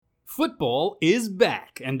Football is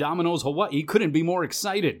back, and Domino's Hawaii couldn't be more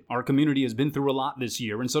excited. Our community has been through a lot this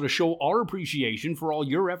year, and so to show our appreciation for all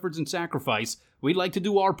your efforts and sacrifice, we'd like to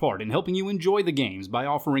do our part in helping you enjoy the games by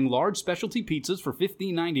offering large specialty pizzas for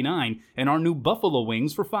 $15.99 and our new buffalo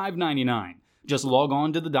wings for $5.99. Just log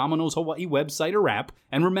on to the Domino's Hawaii website or app,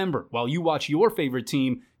 and remember, while you watch your favorite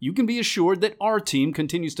team, you can be assured that our team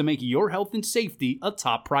continues to make your health and safety a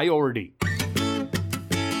top priority.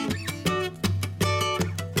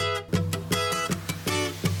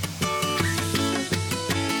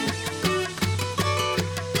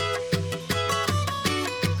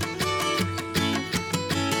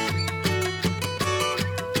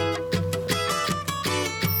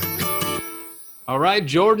 All right,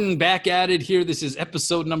 Jordan, back at it here. This is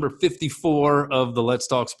episode number 54 of the Let's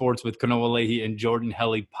Talk Sports with Kanoa Leahy and Jordan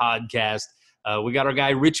Helly podcast. We got our guy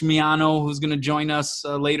Rich Miano, who's going to join us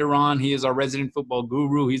later on. He is our resident football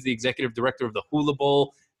guru. He's the executive director of the Hula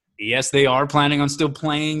Bowl. Yes, they are planning on still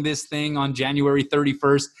playing this thing on January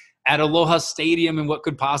 31st at Aloha Stadium in what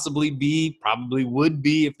could possibly be, probably would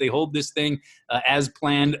be if they hold this thing as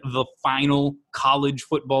planned, the final college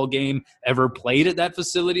football game ever played at that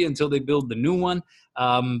facility until they build the new one.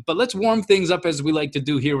 But let's warm things up as we like to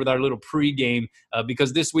do here with our little pregame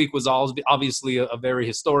because this week was obviously a very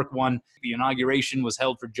historic one. The inauguration was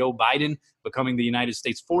held for Joe Biden, becoming the United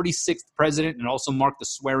States' 46th president, and also marked the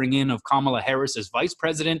swearing in of Kamala Harris as vice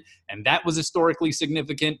president. And that was historically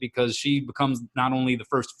significant because she becomes not only the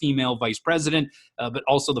first female vice president, but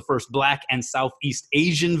also the first Black and Southeast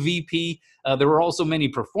Asian VP. There were also many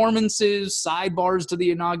performances, sidebars to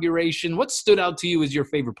the inauguration. What stood out to you as your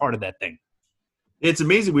favorite part of that thing? It's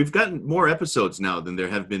amazing. We've gotten more episodes now than there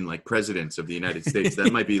have been like presidents of the United States.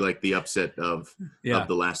 That might be like the upset of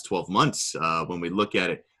the last 12 months when we look at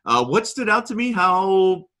it. What stood out to me,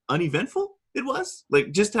 how uneventful it was,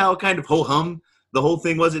 like just how kind of ho-hum the whole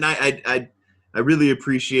thing was. And I really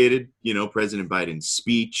appreciated, President Biden's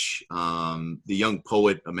speech. The young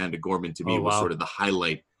poet, Amanda Gorman, to me was sort of the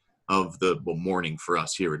highlight of the morning for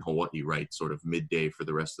us here in Hawaii, right? Sort of midday for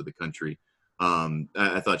the rest of the country.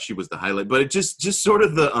 I thought she was the highlight, but it just sort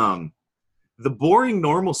of the boring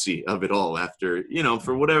normalcy of it all after,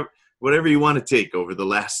 for whatever you want to take over the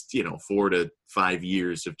last, 4 to 5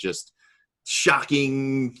 years of just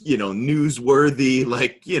shocking, newsworthy,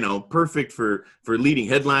 like, perfect for leading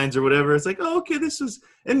headlines or whatever. It's like, oh, okay, this was,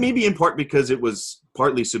 and maybe in part because it was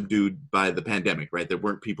partly subdued by the pandemic, right? There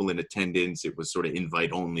weren't people in attendance. It was sort of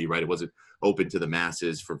invite only, right? It wasn't open to the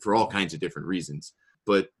masses for all kinds of different reasons.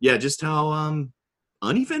 But yeah, just how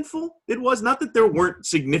uneventful it was. Not that there weren't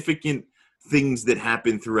significant things that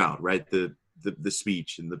happened throughout, right? The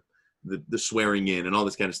speech and the swearing in and all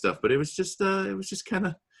this kind of stuff. But it was just kind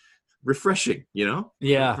of refreshing,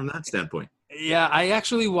 Yeah. From that standpoint. Yeah, I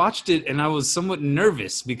actually watched it and I was somewhat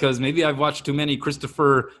nervous because maybe I've watched too many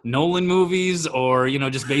Christopher Nolan movies or,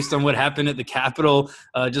 just based on what happened at the Capitol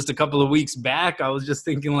just a couple of weeks back, I was just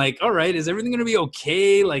thinking like, all right, is everything going to be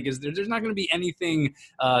okay? Like, there's not going to be anything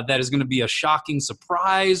that is going to be a shocking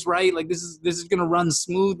surprise, right? Like this is going to run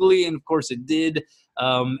smoothly. And of course it did.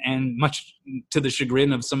 And much to the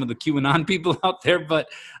chagrin of some of the QAnon people out there, but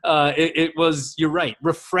it was, you're right,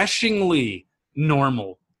 refreshingly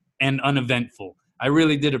normal and uneventful. I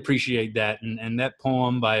really did appreciate that. And that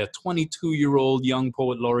poem by a 22-year-old young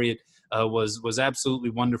poet laureate was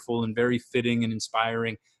absolutely wonderful and very fitting and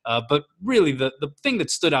inspiring. But really the thing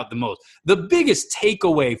that stood out the most, the biggest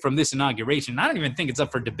takeaway from this inauguration, I don't even think it's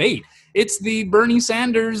up for debate. It's the Bernie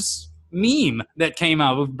Sanders meme that came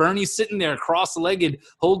out with Bernie sitting there cross-legged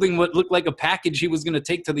holding what looked like a package he was going to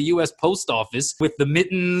take to the U.S. post office with the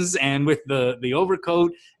mittens and with the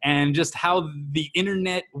overcoat, and just how the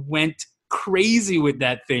internet went crazy with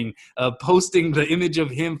that thing, posting the image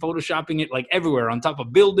of him, photoshopping it like everywhere on top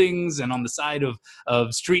of buildings and on the side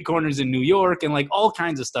of street corners in New York and like all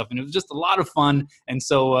kinds of stuff. And it was just a lot of fun. And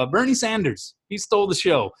so Bernie Sanders, he stole the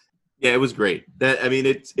show. Yeah, it was great.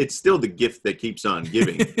 It's still the gift that keeps on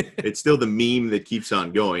giving. It's still the meme that keeps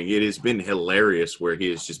on going. It has been hilarious where he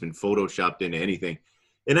has just been photoshopped into anything.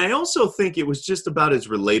 And I also think it was just about as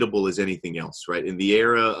relatable as anything else, right? In the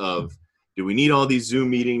era of, do we need all these Zoom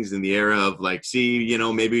meetings? In the era of like,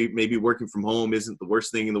 maybe working from home isn't the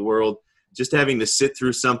worst thing in the world. Just having to sit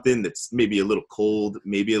through something that's maybe a little cold,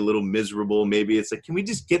 maybe a little miserable. Maybe it's like, can we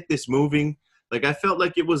just get this moving? Like, I felt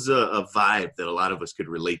like it was a vibe that a lot of us could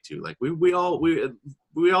relate to. Like we all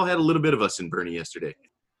had a little bit of us in Bernie yesterday.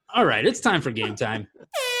 All right, it's time for game time.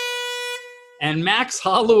 And Max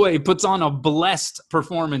Holloway puts on a blessed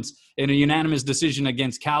performance in a unanimous decision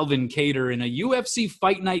against Calvin Kattar in a UFC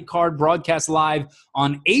Fight Night card broadcast live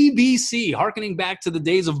on ABC, harkening back to the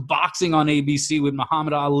days of boxing on ABC with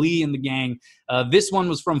Muhammad Ali and the gang. This one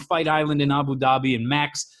was from Fight Island in Abu Dhabi, and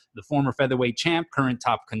Max, the former featherweight champ, current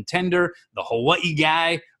top contender, the Hawaii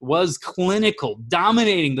guy, was clinical,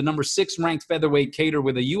 dominating the number 6 ranked featherweight Kattar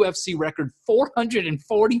with a UFC record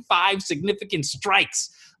 445 significant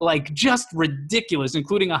strikes. Like, just ridiculous,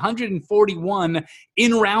 including 141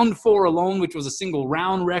 in round 4 alone, which was a single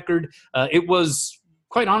round record. It was,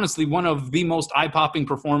 quite honestly, one of the most eye-popping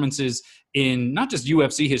performances in not just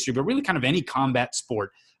UFC history, but really kind of any combat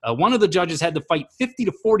sport. One of the judges had to fight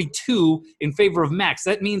 50-42 in favor of Max.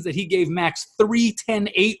 That means that he gave Max 3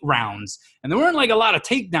 10-8 rounds. And there weren't like a lot of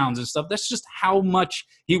takedowns and stuff. That's just how much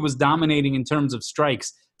he was dominating in terms of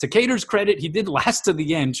strikes. To Kattar's credit, he did last to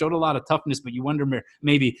the end, showed a lot of toughness, but you wonder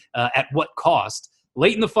maybe at what cost.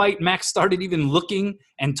 Late in the fight, Max started even looking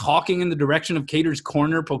and talking in the direction of Kattar's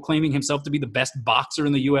corner, proclaiming himself to be the best boxer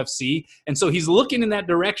in the UFC. And so he's looking in that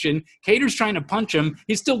direction. Kattar's trying to punch him.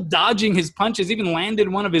 He's still dodging his punches, even landed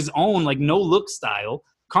one of his own, like no-look style.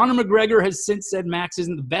 Conor McGregor has since said Max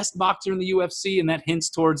isn't the best boxer in the UFC, and that hints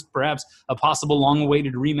towards perhaps a possible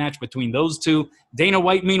long-awaited rematch between those two. Dana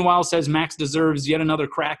White, meanwhile, says Max deserves yet another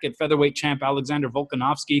crack at featherweight champ Alexander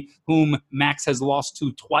Volkanovski, whom Max has lost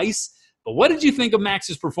to twice. But what did you think of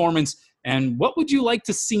Max's performance, and what would you like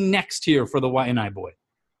to see next here for the Waianae boy?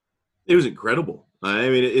 It was incredible. I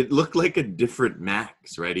mean, it looked like a different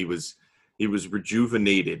Max, right? He was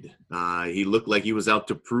rejuvenated. He looked like he was out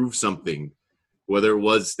to prove something, whether it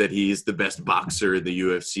was that he is the best boxer in the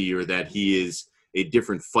UFC or that he is a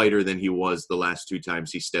different fighter than he was the last 2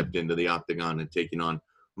 times he stepped into the octagon and taken on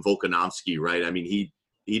Volkanovski, right? I mean,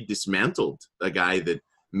 he dismantled a guy that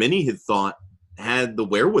many had thought had the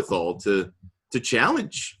wherewithal to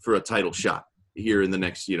challenge for a title shot here in the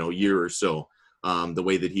next, year or so. The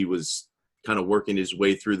way that he was kind of working his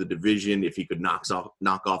way through the division, if he could knock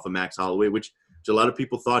off a Max Holloway, which a lot of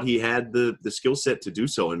people thought he had the skill set to do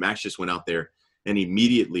so. And Max just went out there and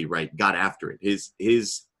immediately, got after it.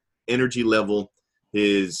 His energy level,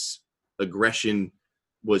 his aggression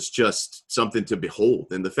was just something to behold.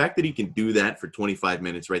 And the fact that he can do that for 25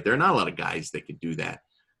 minutes, right, there are not a lot of guys that can do that.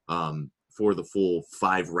 For the full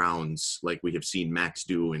 5 rounds like we have seen Max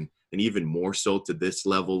do, and even more so to this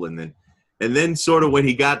level. And then sort of when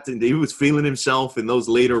he was feeling himself in those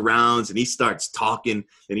later rounds, and he starts talking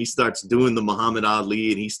and he starts doing the Muhammad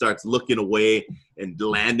Ali, and he starts looking away and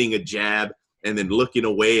landing a jab and then looking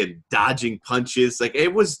away and dodging punches. Like,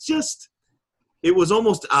 it was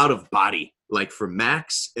almost out of body, like, for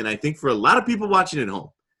Max. And I think for a lot of people watching at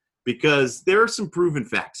home, because there are some proven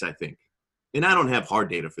facts, I think, and I don't have hard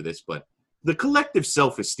data for this, but the collective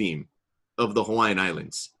self-esteem of the Hawaiian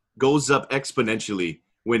Islands goes up exponentially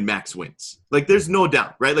when Max wins. Like, there's no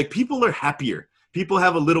doubt, right? Like, people are happier. People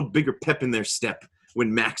have a little bigger pep in their step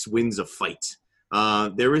when Max wins a fight.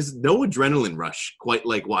 There is no adrenaline rush quite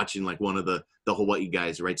like watching like one of the Hawaii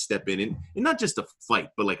guys, right, step in and not just a fight,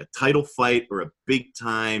 but like a title fight or a big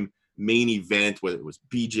time main event, whether it was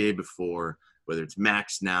BJ before, whether it's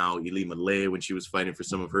Max now, Ilima Lei when she was fighting for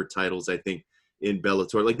some of her titles, I think, in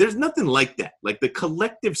Bellator. Like, there's nothing like that. Like, the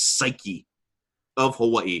collective psyche of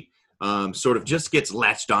Hawaii sort of just gets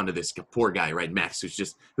latched onto this poor guy, right, Max, who's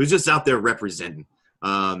just out there representing.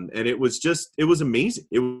 And it was amazing.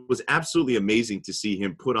 It was absolutely amazing to see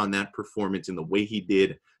him put on that performance in the way he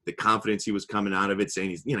did, the confidence he was coming out of it, saying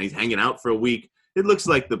he's hanging out for a week. It looks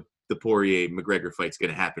like the Poirier-McGregor fight's going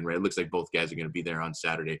to happen, right? It looks like both guys are going to be there on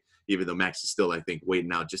Saturday, even though Max is still, I think,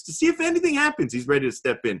 waiting out just to see if anything happens. He's ready to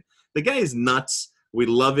step in. The guy is nuts. We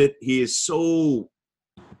love it. He is so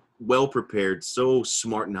well prepared, so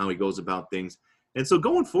smart in how he goes about things. And so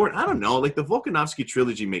going forward, I don't know, like, the Volkanovski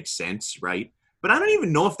trilogy makes sense, right? But I don't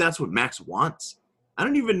even know if that's what Max wants. I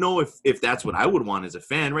don't even know if that's what I would want as a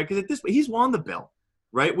fan, right? Because at this point, he's won the belt,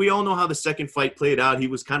 right? We all know how the second fight played out. He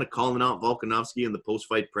was kind of calling out Volkanovski in the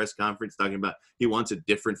post-fight press conference, talking about he wants a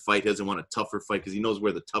different fight, doesn't want a tougher fight because he knows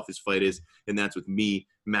where the toughest fight is, and that's with me,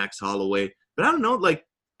 Max Holloway. But I don't know, like,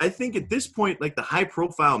 I think at this point, like, the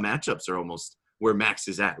high-profile matchups are almost where Max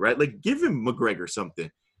is at, right? Like, give him McGregor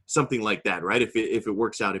something like that, right? If it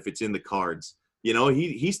works out, if it's in the cards.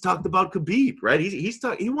 He's talked about Khabib, right?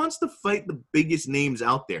 He wants to fight the biggest names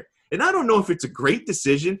out there. And I don't know if it's a great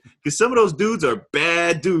decision because some of those dudes are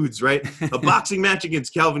bad dudes, right? A boxing match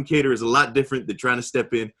against Calvin Kattar is a lot different than trying to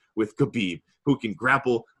step in with Khabib, who can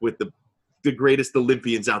grapple with the greatest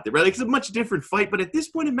Olympians out there, right? Like, it's a much different fight. But at this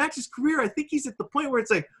point in Max's career, I think he's at the point where it's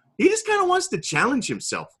like, He just kind of wants to challenge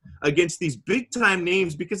himself against these big-time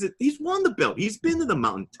names because he's won the belt. He's been to the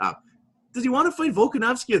mountaintop. Does he want to fight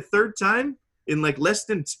Volkanovski a third time in like less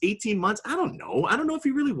than 18 months? I don't know. I don't know if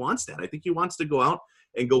he really wants that. I think he wants to go out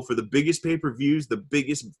and go for the biggest pay-per-views, the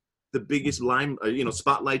biggest line,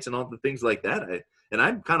 spotlights and all the things like that. And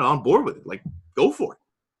I'm kind of on board with it. Like, go for it.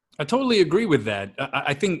 I totally agree with that.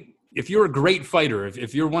 I think if you're a great fighter,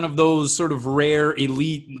 if you're one of those sort of rare,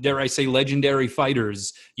 elite, dare I say, legendary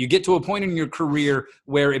fighters, you get to a point in your career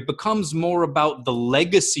where it becomes more about the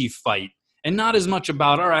legacy fight and not as much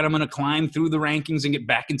about, all right, I'm going to climb through the rankings and get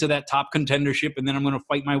back into that top contendership, and then I'm going to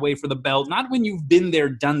fight my way for the belt. Not when you've been there,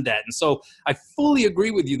 done that. And so I fully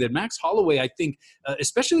agree with you that Max Holloway, I think,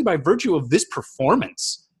 especially by virtue of this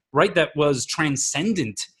performance, right, that was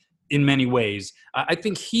transcendent in many ways, I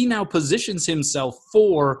think he now positions himself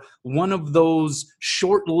for one of those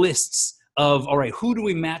short lists of, all right, who do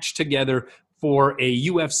we match together for a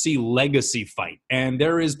UFC legacy fight? And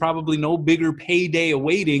there is probably no bigger payday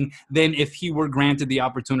awaiting than if he were granted the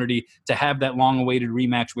opportunity to have that long-awaited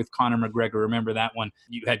rematch with Conor McGregor. Remember that one?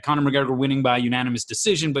 You had Conor McGregor winning by unanimous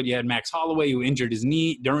decision, but you had Max Holloway who injured his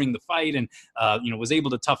knee during the fight and was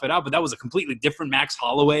able to tough it out. But that was a completely different Max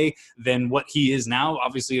Holloway than what he is now.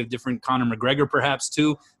 Obviously a different Conor McGregor perhaps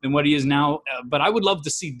too than what he is now. But I would love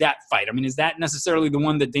to see that fight. I mean, is that necessarily the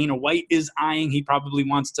one that Dana White is eyeing? He probably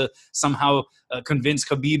wants to somehow convince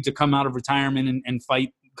Khabib to come out of retirement and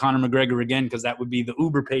fight Conor McGregor again, because that would be the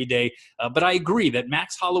uber payday. But I agree that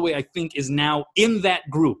Max Holloway, I think, is now in that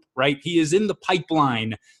group, right? He is in the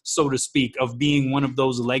pipeline, so to speak, of being one of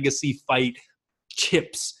those legacy fight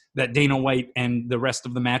chips that Dana White and the rest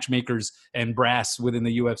of the matchmakers and brass within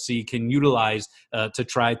the UFC can utilize to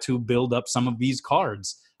try to build up some of these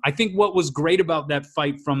cards. I think what was great about that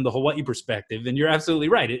fight from the Hawaii perspective, and you're absolutely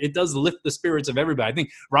right, it does lift the spirits of everybody. I think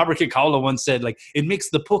Robert Kikaula once said, like, it makes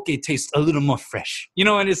the poke taste a little more fresh.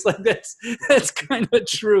 And it's like that's kind of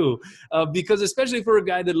true because especially for a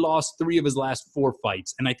guy that lost 3 of his last 4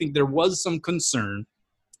 fights, and I think there was some concern,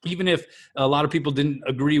 even if a lot of people didn't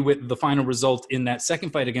agree with the final result in that second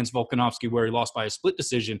fight against Volkanovski where he lost by a split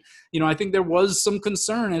decision, I think there was some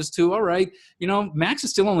concern as to, all right, Max is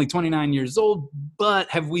still only 29 years old, but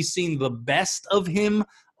have we seen the best of him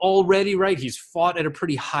already, right? He's fought at a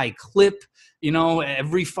pretty high clip.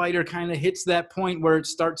 Every fighter kind of hits that point where it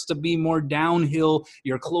starts to be more downhill.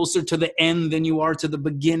 You're closer to the end than you are to the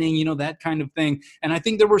beginning, that kind of thing. And I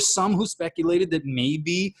think there were some who speculated that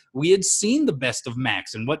maybe we had seen the best of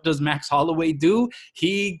Max. And what does Max Holloway do?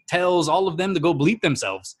 He tells all of them to go bleep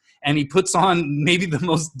themselves. And he puts on maybe the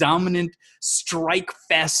most dominant strike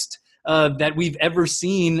fest that we've ever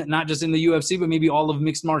seen, not just in the UFC, but maybe all of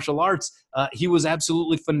mixed martial arts. He was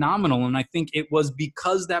absolutely phenomenal. And I think it was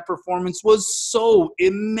because that performance was so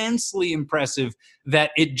immensely impressive that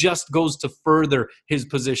it just goes to further his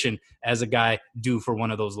position as a guy due for one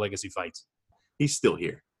of those legacy fights. He's still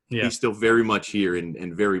here. Yeah. He's still very much here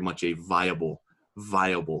and very much a viable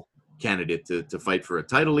candidate to fight for a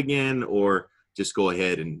title again, or just go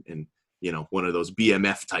ahead and one of those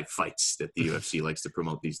BMF type fights that the UFC likes to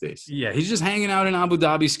promote these days. Yeah, he's just hanging out in Abu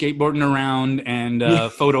Dhabi, skateboarding around and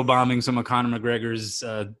photobombing some of Conor McGregor's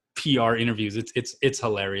PR interviews. It's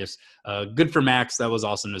hilarious. Good for Max. That was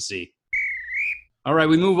awesome to see. All right,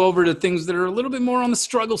 we move over to things that are a little bit more on the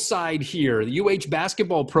struggle side here. The UH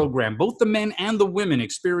basketball program, both the men and the women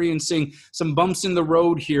experiencing some bumps in the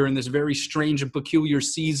road here in this very strange and peculiar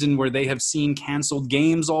season where they have seen canceled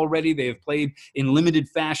games already. They have played in limited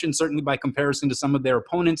fashion, certainly by comparison to some of their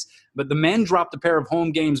opponents. But the men dropped a pair of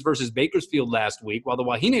home games versus Bakersfield last week, while the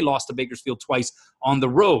Wahine lost to Bakersfield twice on the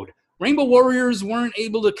road. Rainbow Warriors weren't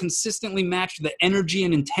able to consistently match the energy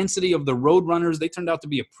and intensity of the Roadrunners. They turned out to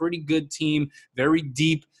be a pretty good team, very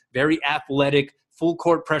deep, very athletic, full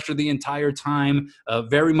court pressure the entire time,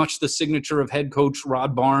 very much the signature of head coach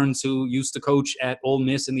Rod Barnes, who used to coach at Ole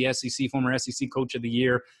Miss in the SEC, former SEC Coach of the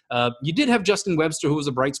Year. You did have Justin Webster, who was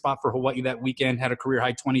a bright spot for Hawaii that weekend, had a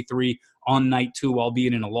career-high 23 on night 2,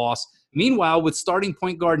 albeit in a loss. Meanwhile, with starting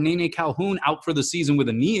point guard Nene Calhoun out for the season with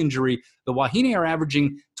a knee injury, the Wahine are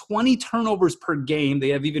averaging 20 turnovers per game. They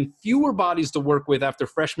have even fewer bodies to work with after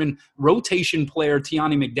freshman rotation player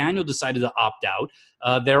Tiani McDaniel decided to opt out.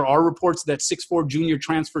 There are reports that 6'4" junior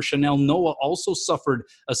transfer Chanel Noah also suffered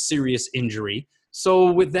a serious injury.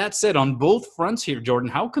 So with that said, on both fronts here, Jordan,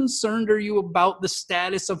 how concerned are you about the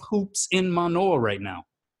status of hoops in Manoa right now?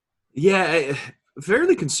 Yeah,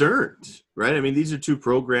 fairly concerned, right? I mean, these are two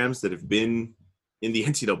programs that have been in the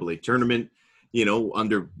NCAA tournament,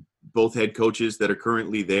 under both head coaches that are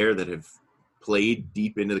currently there that have played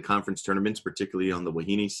deep into the conference tournaments, particularly on the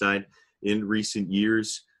Wahine side in recent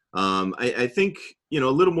years. I think, a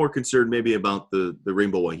little more concerned maybe about the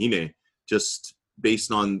Rainbow Wahine, just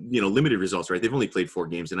based on, limited results, right? They've only played 4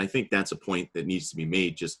 games. And I think that's a point that needs to be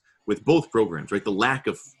made just with both programs, right? The lack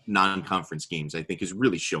of non-conference games, I think, has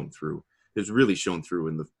really shown through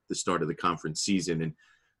in the start of the conference season.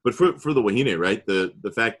 But for the Wahine, right,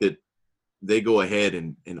 the fact that they go ahead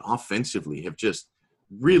and offensively have just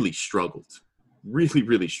really struggled. Really,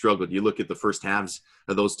 really struggled. You look at the first halves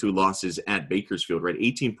of those 2 losses at Bakersfield, right?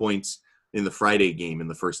 18 points in the Friday game in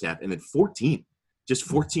the first half, and then 14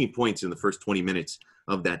 points in the first 20 minutes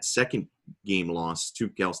of that second game loss to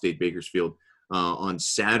Cal State Bakersfield on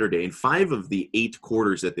Saturday. In 5 of the 8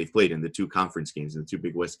 quarters that they've played in the 2 conference games, in the 2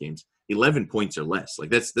 Big West games, 11 points or less. Like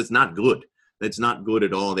that's not good. That's not good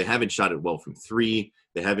at all. They haven't shot it well from 3.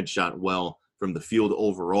 They haven't shot well from the field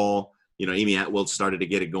overall. Amy Atwell started to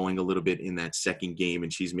get it going a little bit in that second game,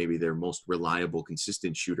 and she's maybe their most reliable,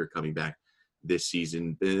 consistent shooter coming back this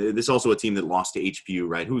season. This is also a team that lost to HPU,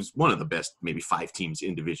 right, who's one of the best, maybe 5 teams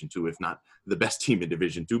in Division II, if not the best team in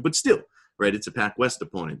Division II, but still, right, it's a Pac West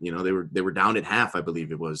opponent. They were down at half, I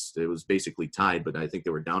believe it was. It was basically tied, but I think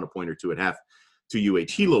they were down a point or 2 at half to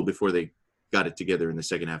UH Hilo before they got it together in the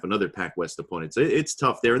second half. Another Pac West opponent. So it's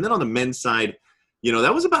tough there. And then on the men's side,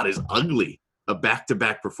 that was about as ugly a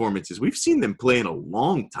back-to-back performances we've seen them play in a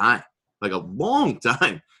long time.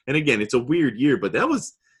 And again, it's a weird year, but it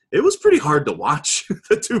was pretty hard to watch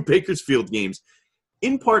the 2 Bakersfield games,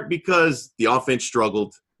 in part because the offense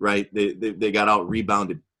struggled, right? They got out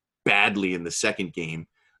rebounded badly in the second game.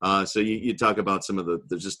 So you talk about some of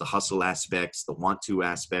the hustle aspects, the want to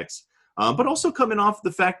aspects, but also coming off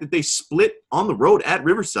the fact that they split on the road at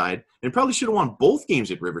Riverside and probably should have won both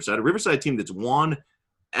games at Riverside. A Riverside team that's won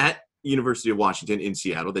at University of Washington in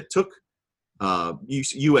Seattle, that took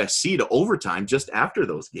USC to overtime just after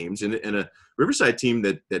those games, and a Riverside team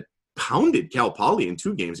that pounded Cal Poly in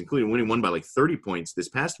 2 games, including winning one by like 30 points this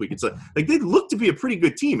past week. It's like they looked to be a pretty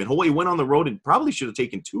good team, and Hawaii went on the road and probably should have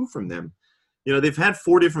taken 2 from them. They've had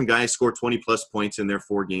 4 different guys score 20-plus points in their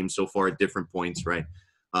 4 games so far at different points, right?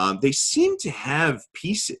 They seem to have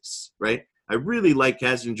pieces, right? I really like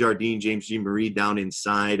Kazan Jardine, James G. Marie down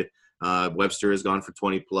inside. Webster has gone for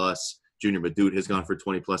 20-plus. Junior Madut has gone for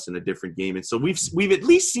 20-plus in a different game. And so we've at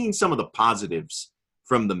least seen some of the positives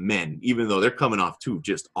from the men, even though they're coming off 2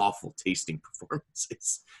 just awful tasting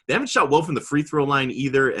performances. They haven't shot well from the free throw line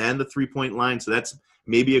either and the 3-point line, so that's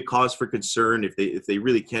maybe a cause for concern if they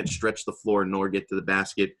really can't stretch the floor nor get to the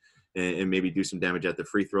basket and maybe do some damage at the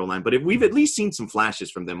free throw line. But if we've at least seen some flashes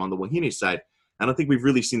from them on the Wahine side, I don't think we've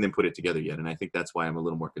really seen them put it together yet, and I think that's why I'm a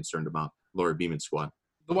little more concerned about Laura Beeman's squad.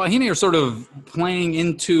 The Wahine are sort of playing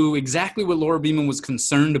into exactly what Laura Beeman was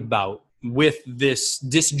concerned about with this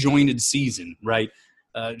disjointed season, right?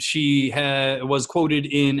 She was quoted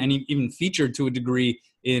in and even featured to a degree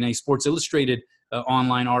in a Sports Illustrated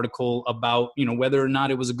online article about, whether or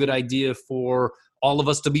not it was a good idea for all of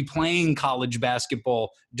us to be playing college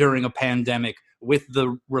basketball during a pandemic with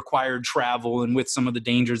the required travel and with some of the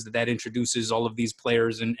dangers that introduces all of these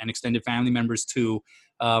players and extended family members to.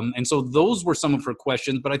 And so those were some of her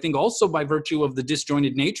questions. But I think also by virtue of the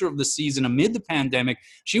disjointed nature of the season amid the pandemic,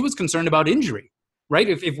 she was concerned about injury, right?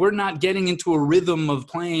 If we're not getting into a rhythm of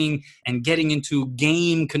playing and getting into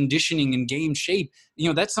game conditioning and game shape,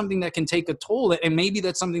 that's something that can take a toll. And maybe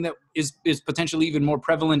that's something that is potentially even more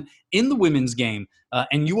prevalent in the women's game.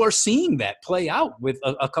 And you are seeing that play out with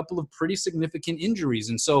a couple of pretty significant injuries.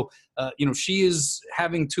 And so, she is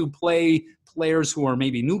having to play players who are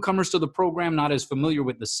maybe newcomers to the program, not as familiar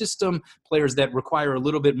with the system, players that require a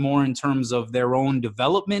little bit more in terms of their own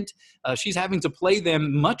development. She's having to play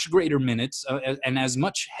them much greater minutes and as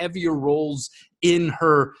much heavier roles in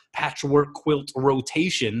her patchwork quilt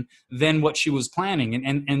rotation than what she was planning.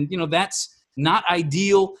 And that's not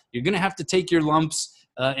ideal. You're going to have to take your lumps.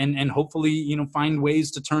 And hopefully, find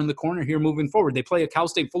ways to turn the corner here moving forward. They play a Cal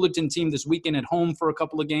State Fullerton team this weekend at home for a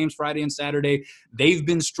couple of games, Friday and Saturday. They've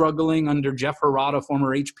been struggling under Jeff Harada,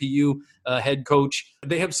 former HPU head coach.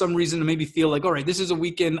 They have some reason to maybe feel like, all right, this is a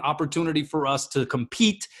weekend opportunity for us to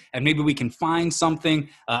compete, and maybe we can find something.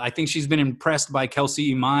 I think she's been impressed by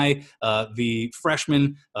Kelsey Imai, the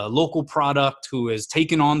freshman local product who has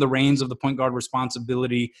taken on the reins of the point guard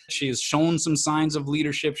responsibility. She has shown some signs of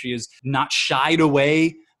leadership. She has not shied away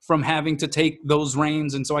from having to take those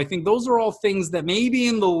reins. And so I think those are all things that maybe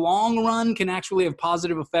in the long run can actually have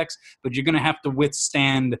positive effects, but you're going to have to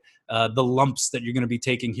withstand the lumps that you're going to be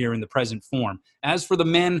taking here in the present form. As for the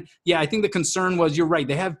men, I think the concern was, you're right,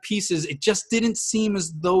 they have pieces. It just didn't seem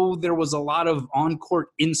as though there was a lot of on-court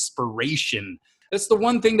inspiration That's the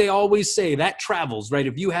one thing they always say. That travels, right?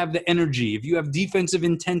 If you have the energy, if you have defensive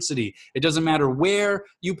intensity, it doesn't matter where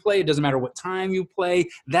you play. It doesn't matter what time you play.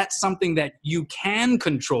 That's something that you can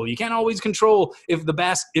control. You can't always control if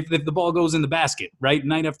the ball goes in the basket, right?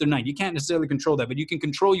 Night after night. You can't necessarily control that, but you can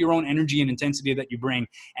control your own energy and intensity that you bring.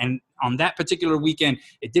 And on that particular weekend,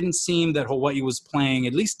 it didn't seem that Hawaii was playing,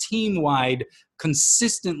 at least team-wide,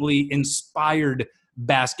 consistently inspired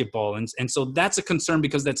basketball. And so that's a concern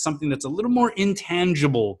because that's something that's a little more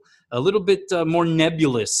intangible, a little bit more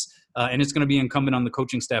nebulous. And it's going to be incumbent on the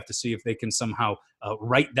coaching staff to see if they can somehow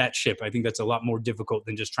right that ship. I think that's a lot more difficult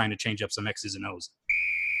than just trying to change up some X's and O's.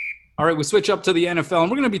 All right, we switch up to the NFL, and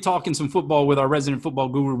we're going to be talking some football with our resident football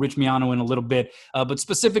guru, Rich Miano, in a little bit, but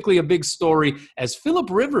specifically a big story as Philip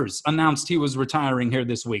Rivers announced he was retiring here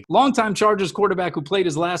this week. Longtime Chargers quarterback who played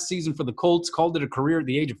his last season for the Colts called it a career at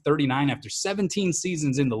the age of 39 after 17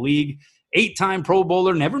 seasons in the league. 8-time Pro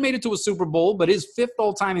Bowler, never made it to a Super Bowl, but is 5th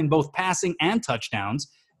all-time in both passing and touchdowns.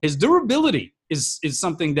 His durability is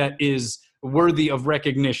something that is worthy of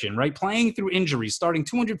recognition, right? Playing through injuries, starting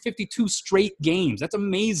 252 straight games. That's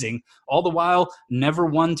amazing. All the while, never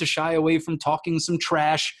one to shy away from talking some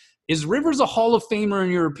trash. Is Rivers a Hall of Famer in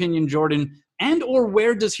your opinion, Jordan? And or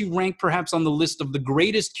where does he rank perhaps on the list of the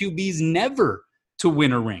greatest QBs never to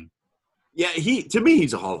win a ring? Yeah, to me,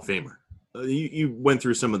 he's a Hall of Famer. You went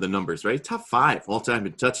through some of the numbers, right? Top 5 all-time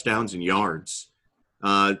in touchdowns and yards.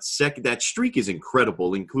 That streak is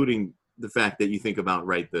incredible, including the fact that you think about,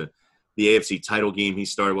 right, the AFC title game he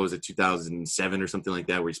started, what was it, 2007 or something like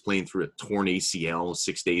that, where he's playing through a torn ACL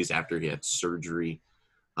 6 days after he had surgery.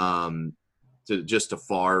 To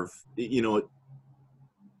Favre, you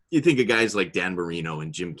think of guys like Dan Marino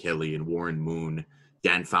and Jim Kelly and Warren Moon,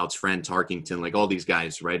 Dan Fouts, Fran Tarkington, like all these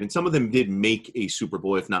guys, right? And some of them did make a Super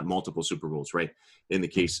Bowl, if not multiple Super Bowls, right, in the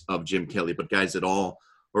case of Jim Kelly. But guys that all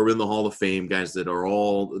are in the Hall of Fame, guys that are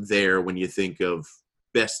all there when you think of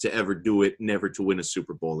best to ever do it, never to win a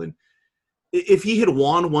Super Bowl. And if he had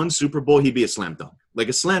won one Super Bowl, he'd be a slam dunk, like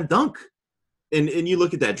a slam dunk. And you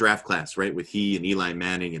look at that draft class, right, with he and Eli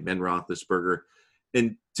Manning and Ben Roethlisberger.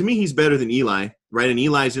 And to me, he's better than Eli, right? And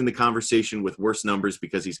Eli's in the conversation with worse numbers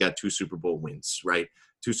because he's got 2 Super Bowl wins, right?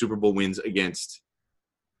 2 Super Bowl wins against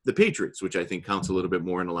the Patriots, which I think counts a little bit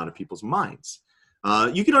more in a lot of people's minds.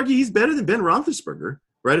 You could argue he's better than Ben Roethlisberger,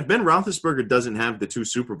 right? If Ben Roethlisberger doesn't have the 2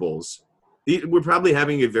 Super Bowls, we're probably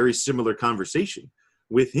having a very similar conversation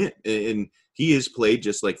with him. And he has played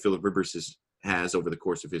just like Philip Rivers has over the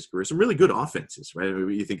course of his career, some really good offenses, right? I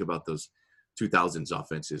mean, you think about those 2000s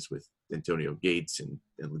offenses with Antonio Gates and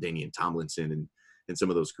LaDainian Tomlinson and some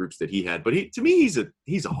of those groups that he had. But to me,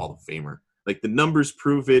 he's a Hall of Famer. Like the numbers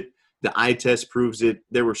prove it. The eye test proves it.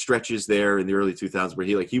 There were stretches there in the early 2000s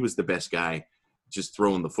where he was the best guy just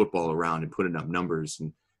throwing the football around and putting up numbers.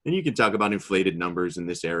 And you can talk about inflated numbers in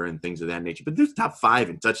this era and things of that nature. But there's top 5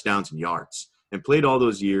 in touchdowns and yards and played all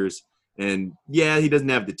those years. And, yeah, he doesn't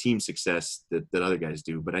have the team success that other guys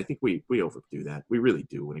do. But I think we overdo that. We really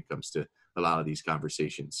do when it comes to a lot of these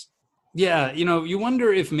conversations. Yeah, you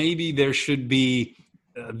wonder if maybe there should be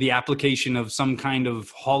the application of some kind of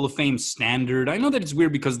Hall of Fame standard. I know that it's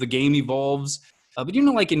weird because the game evolves, but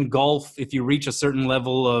like in golf, if you reach a certain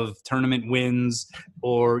level of tournament wins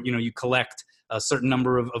or, you collect a certain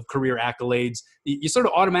number of career accolades, you sort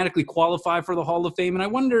of automatically qualify for the Hall of Fame. And I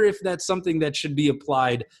wonder if that's something that should be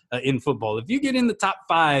applied in football. If you get in the top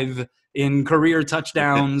 5 in career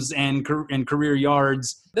touchdowns and career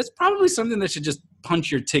yards, that's probably something that should just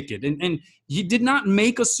punch your ticket. And he did not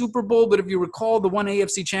make a Super Bowl, but if you recall the one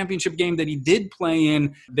AFC championship game that he did play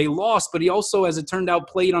in, they lost, but he also, as it turned out,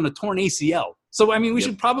 played on a torn ACL. So, I mean, we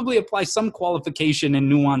should probably apply some qualification and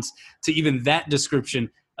nuance to even that description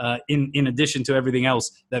in addition to everything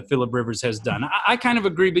else that Philip Rivers has done. I kind of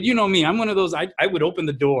agree, but you know me, I'm one of those, I would open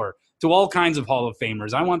the door to all kinds of Hall of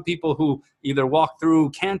Famers. I want people who either walk through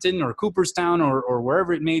Canton or Cooperstown or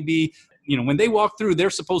wherever it may be. When they walk through, they're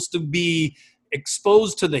supposed to be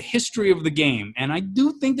exposed to the history of the game. And I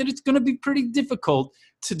do think that it's going to be pretty difficult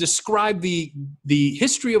to describe the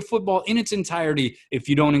history of football in its entirety if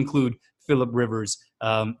you don't include Philip Rivers.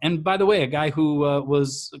 And by the way, a guy who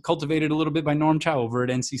was cultivated a little bit by Norm Chow over at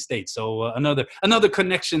NC State. So another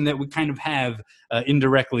connection that we kind of have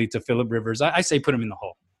indirectly to Philip Rivers. I say put him in the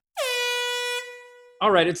Hall. All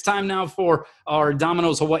right, it's time now for our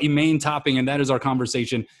Domino's Hawaii main topping, and that is our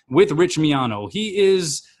conversation with Rich Miano. He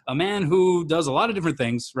is a man who does a lot of different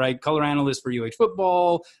things, right? Color analyst for UH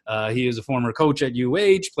football. He is a former coach at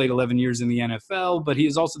UH, played 11 years in the NFL, but he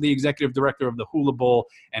is also the executive director of the Hula Bowl.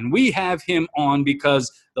 And we have him on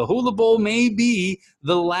because the Hula Bowl may be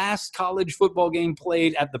the last college football game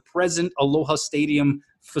played at the present Aloha Stadium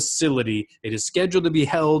facility. It is scheduled to be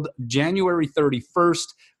held January 31st.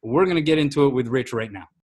 We're going to get into it with Rich right now.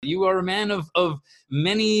 You are a man of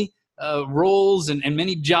many roles and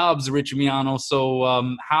many jobs, Rich Miano.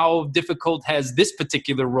 So how difficult has this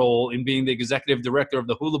particular role in being the executive director of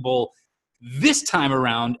the Hula Bowl this time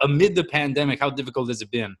around amid the pandemic? How difficult has it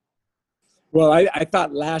been? Well, I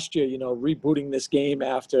thought last year, rebooting this game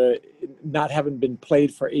after not having been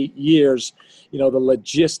played for 8 years, the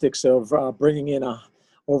logistics of bringing in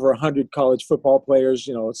over 100 college football players,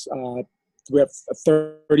 we have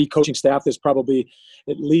 30 coaching staff. There's probably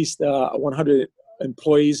at least 100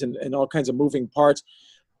 employees and all kinds of moving parts.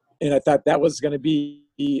 And I thought that was going to be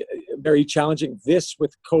very challenging. This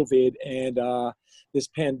with COVID and this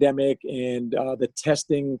pandemic and the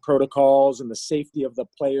testing protocols and the safety of the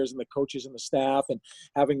players and the coaches and the staff and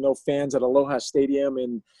having no fans at Aloha Stadium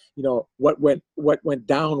and, what went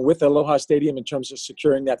down with Aloha Stadium in terms of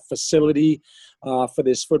securing that facility for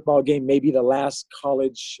this football game, maybe the last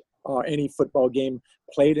college or any football game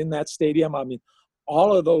played in that stadium. I mean,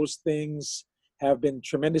 all of those things have been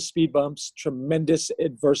tremendous speed bumps, tremendous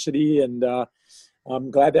adversity, and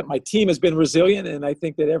I'm glad that my team has been resilient. And I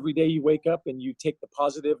think that every day you wake up and you take the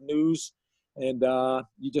positive news and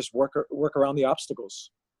you just work around the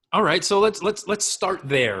obstacles. All right, so let's start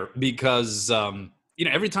there because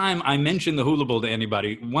every time I mention the Hula Bowl to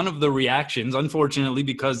anybody, one of the reactions, unfortunately,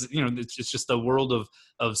 because it's just a world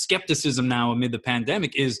of skepticism now amid the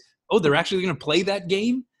pandemic, is, oh, they're actually going to play that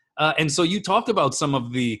game? And so you talked about some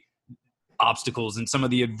of the obstacles and some of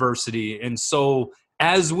the adversity. And so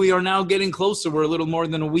as we are now getting closer, we're a little more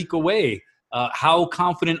than a week away. How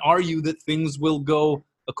confident are you that things will go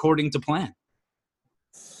according to plan?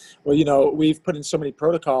 Well, we've put in so many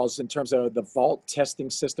protocols in terms of the vault testing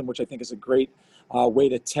system, which I think is a great way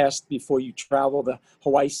to test before you travel. The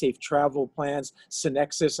Hawaii Safe Travel Plans,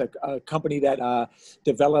 Synexus, a company that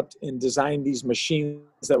developed and designed these machines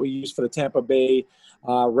that we use for the Tampa Bay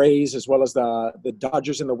Rays, as well as the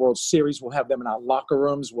Dodgers in the World Series. We'll have them in our locker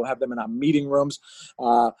rooms. We'll have them in our meeting rooms.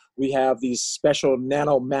 We have these special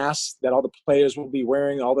nano masks that all the players will be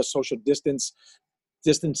wearing, all the social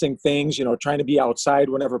distancing things, trying to be outside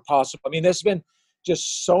whenever possible. I mean, there's been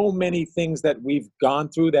just so many things that we've gone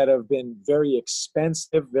through that have been very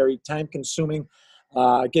expensive, very time consuming.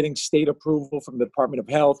 Getting state approval from the Department of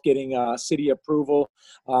Health, getting city approval,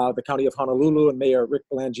 the County of Honolulu and Mayor Rick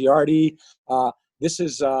Belangiardi. This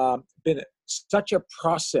has been such a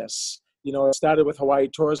process. It started with Hawaii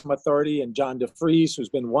Tourism Authority and John DeFries, who's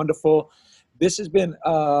been wonderful. This has been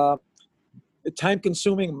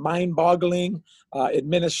time-consuming, mind-boggling,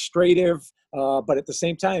 administrative, but at the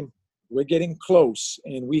same time, we're getting close,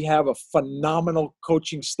 and we have a phenomenal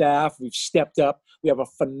coaching staff. We've stepped up. We have a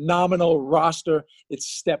phenomenal roster. It's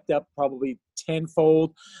stepped up probably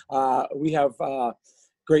tenfold. We have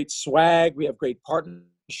great swag. We have great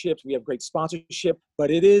partnerships. We have great sponsorship,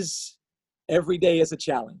 but it is every day is a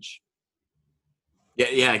challenge.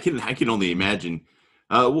 Yeah, I can only imagine.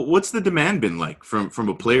 What's the demand been like from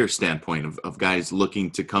a player standpoint of guys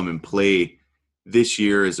looking to come and play this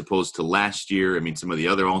year as opposed to last year? I mean, some of the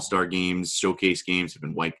other all-star games, showcase games have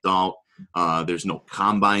been wiped out. There's no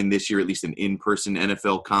combine this year, at least an in-person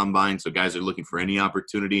NFL combine. So guys are looking for any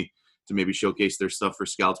opportunity to maybe showcase their stuff for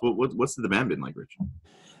scouts. What's the demand been like, Rich?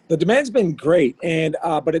 The demand's been great, and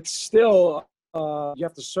but it's still you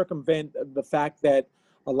have to circumvent the fact that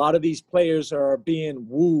a lot of these players are being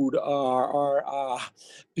wooed, are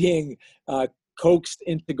being coaxed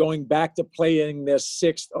into going back to playing their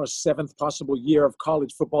 6th or 7th possible year of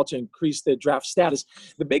college football to increase their draft status.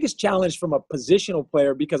 The biggest challenge from a positional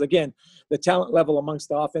player, because again, the talent level amongst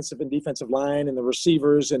the offensive and defensive line and the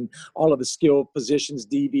receivers and all of the skill positions,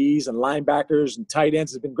 DBs and linebackers and tight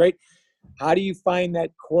ends has been great. How do you find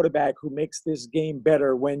that quarterback who makes this game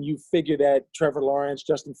better when you figure that Trevor Lawrence,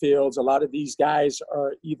 Justin Fields, a lot of these guys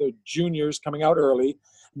are either juniors coming out early,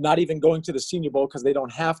 not even going to the Senior Bowl because they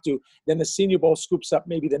don't have to. Then the Senior Bowl scoops up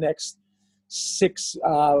maybe the next 6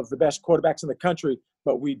 of the best quarterbacks in the country.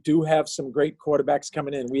 But we do have some great quarterbacks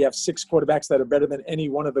coming in. We have 6 quarterbacks that are better than any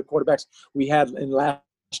one of the quarterbacks we had in last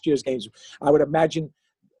year's games. I would imagine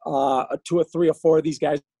 2 or 3 or 4 of these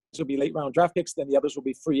guys will be late round draft picks. Then the others will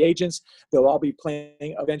be free agents. They'll all be playing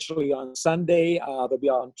eventually on Sunday. They'll be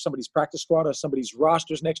on somebody's practice squad or somebody's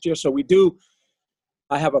rosters next year. So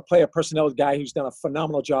I have a player personnel guy who's done a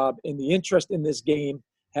phenomenal job. And the interest in this game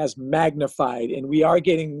has magnified, and we are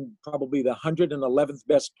getting probably the 111th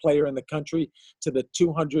best player in the country to the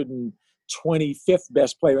 225th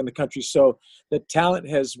best player in the country. So the talent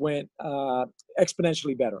has went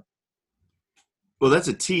exponentially better. Well, that's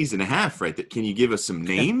a tease and a half, right? Can you give us some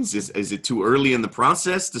names? Is it too early in the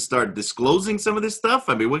process to start disclosing some of this stuff?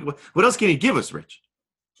 I mean, what else can you give us, Rich?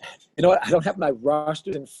 You know what? I don't have my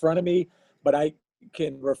roster in front of me, but I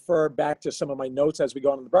can refer back to some of my notes as we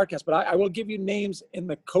go on the broadcast. But I will give you names in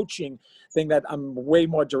the coaching thing that I'm way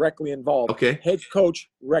more directly involved. Okay. Head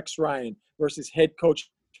coach Rex Ryan versus head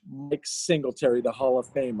coach Mike Singletary, the Hall of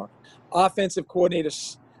Famer. Offensive coordinator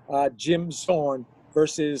Jim Zorn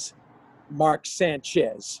versus Mark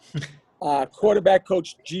Sanchez. Quarterback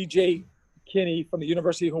coach G.J. Kinney from the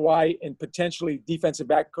University of Hawaii, and potentially defensive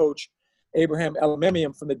back coach Abraham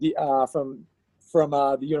Elamimian from the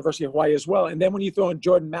University of Hawaii as well. And then when you throw in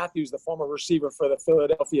Jordan Matthews, the former receiver for the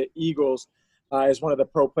Philadelphia Eagles, as one of the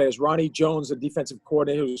pro players, Ronnie Jones, a defensive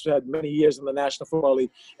coordinator who's had many years in the National Football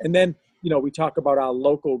League. And then, we talk about our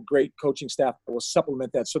local great coaching staff that will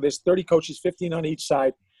supplement that. So there's 30 coaches, 15 on each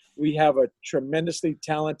side. We have a tremendously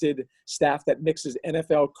talented staff that mixes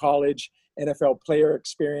NFL, college, NFL player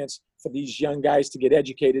experience for these young guys to get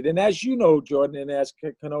educated. And as you know, Jordan, and as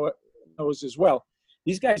Kanoa knows as well,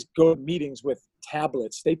 these guys go to meetings with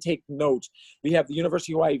tablets. They take notes. We have the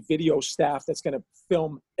University of Hawaii video staff that's going to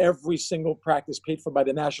film every single practice paid for by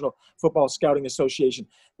the National Football Scouting Association.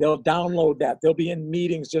 They'll download that. They'll be in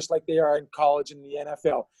meetings just like they are in college and the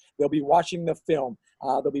NFL. They'll be watching the film.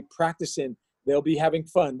 They'll be practicing. They'll be having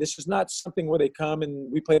fun. This is not something where they come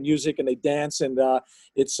and we play music and they dance and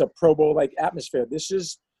it's a Pro Bowl-like atmosphere. This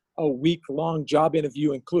is a week-long job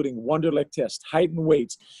interview, including Wonderlic test, height and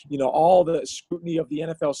weights, all the scrutiny of the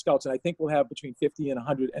NFL scouts. And I think we'll have between 50 and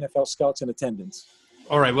 100 NFL scouts in attendance.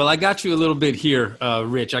 All right. Well, I got you a little bit here,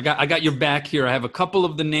 Rich. I got your back here. I have a couple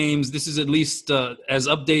of the names. This is at least as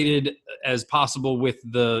updated as possible with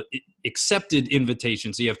the accepted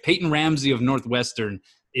invitation. So you have Peyton Ramsey of Northwestern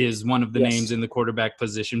is one of the names in the quarterback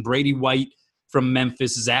position. Brady White from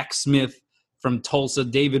Memphis, Zach Smith from Tulsa,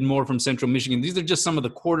 David Moore from Central Michigan. These are just some of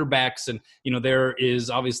the quarterbacks. And, there is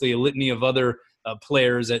obviously a litany of other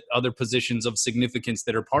players at other positions of significance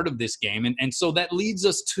that are part of this game. And so that leads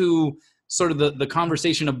us to sort of the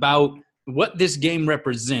conversation about what this game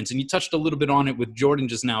represents. And you touched a little bit on it with Jordan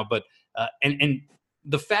just now, but and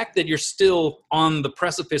the fact that you're still on the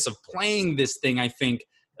precipice of playing this thing, I think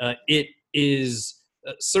it is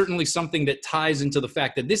certainly something that ties into the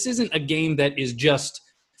fact that this isn't a game that is just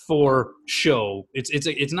for show.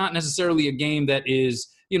 It's not necessarily a game that is,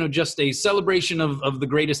 just a celebration of the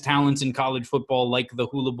greatest talents in college football like the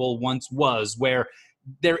Hula Bowl once was, where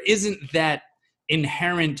there isn't that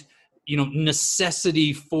inherent,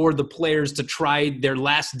 necessity for the players to try their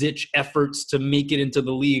last-ditch efforts to make it into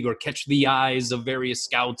the league or catch the eyes of various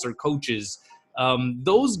scouts or coaches.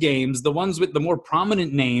 Those games, the ones with the more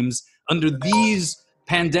prominent names under these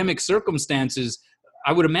pandemic circumstances,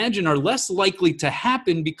 I would imagine are less likely to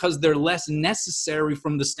happen because they're less necessary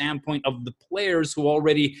from the standpoint of the players who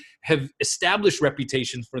already have established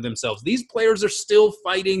reputations for themselves. These players are still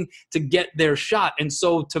fighting to get their shot. And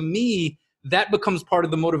so to me, that becomes part of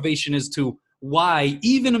the motivation as to why,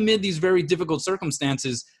 even amid these very difficult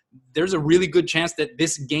circumstances, there's a really good chance that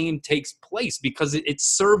this game takes place because it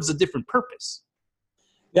serves a different purpose.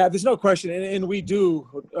 Yeah, there's no question. And we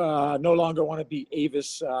do no longer want to be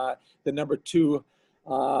Avis, the number 2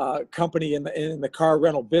 company in the car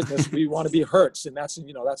rental business. We want to be Hertz, and that's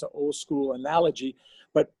an old school analogy.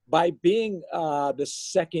 But by being the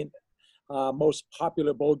second most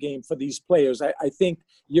popular bowl game for these players, I think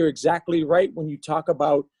you're exactly right when you talk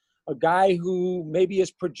about a guy who maybe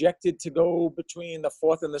is projected to go between the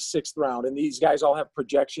 4th and the 6th round. And these guys all have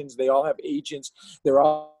projections. They all have agents. They're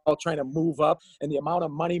all trying to move up. And the amount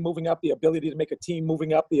of money moving up, the ability to make a team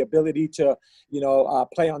moving up, the ability to,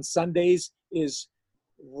 play on Sundays is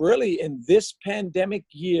really in this pandemic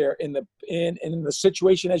year, in the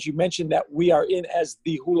situation, as you mentioned, that we are in as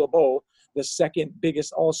the Hula Bowl, the second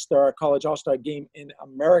biggest college all-star game in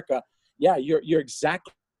America. Yeah, you're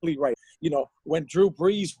exactly right. When Drew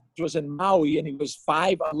Brees was in Maui and he was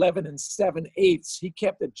 5'11" and 7/8, he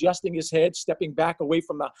kept adjusting his head, stepping back away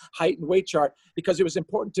from the height and weight chart because it was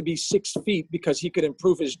important to be 6 feet because he could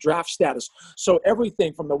improve his draft status. So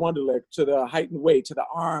everything from the Wonderlic to the height and weight to the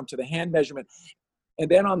arm to the hand measurement. And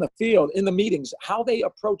then on the field, in the meetings, how they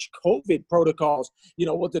approach COVID protocols,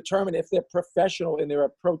 will determine if they're professional in their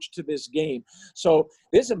approach to this game. So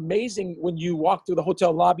it's amazing when you walk through the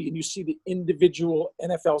hotel lobby and you see the individual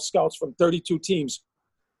NFL scouts from 32 teams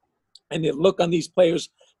and they look on these players'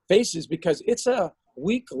 faces because it's a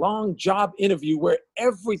week-long job interview where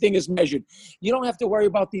everything is measured. You don't have to worry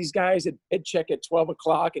about these guys at bed check at 12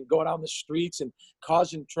 o'clock and going out on the streets and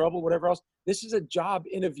causing trouble, whatever else. This is a job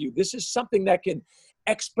interview. This is something that can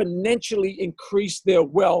exponentially increase their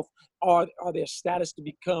wealth or their status to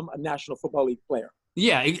become a National Football League player.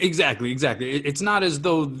 Yeah, exactly. It's not as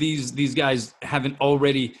though these guys haven't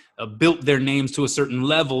already built their names to a certain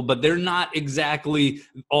level, but they're not exactly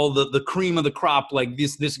all the cream of the crop. Like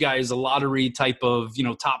this guy is a lottery type of,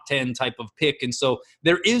 top 10 type of pick. And so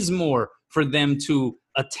there is more for them to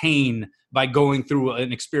attain by going through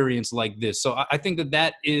an experience like this. So I think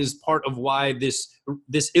that is part of why this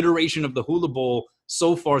iteration of the Hula Bowl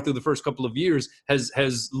so far through the first couple of years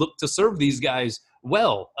has looked to serve these guys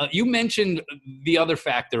well. You mentioned the other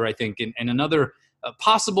factor, I think, and another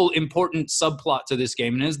possible important subplot to this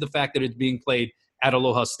game, and is the fact that it's being played at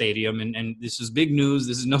Aloha Stadium. And this is big news.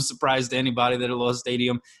 This is no surprise to anybody that Aloha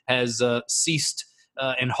Stadium has ceased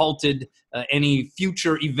and halted any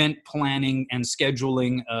future event planning and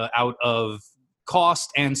scheduling out of cost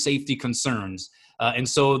and safety concerns. And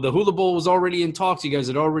so the Hula Bowl was already in talks. You guys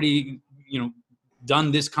had already,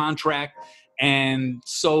 done this contract. And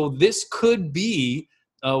so this could be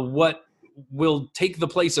what will take the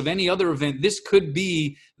place of any other event. This could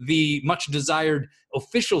be the much desired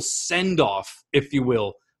official send-off, if you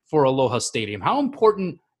will, for Aloha Stadium. How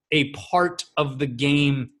important a part of the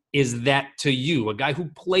game is that to you? A guy who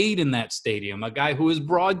played in that stadium, a guy who is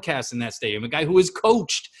broadcast in that stadium, a guy who is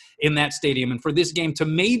coached in that stadium, and for this game to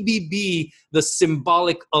maybe be the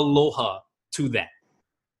symbolic aloha to that.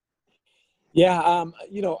 Yeah,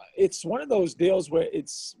 it's one of those deals where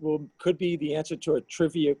could be the answer to a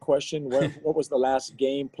trivia question. What was the last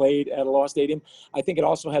game played at Aloha Stadium? I think it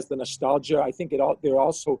also has the nostalgia. I think there are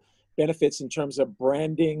also benefits in terms of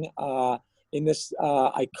branding in this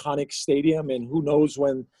iconic stadium, and who knows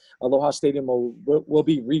when Aloha Stadium will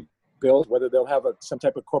be rebuilt, whether they'll have some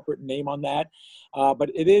type of corporate name on that.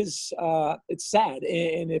 But it's sad,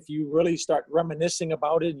 and if you really start reminiscing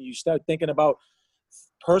about it and you start thinking about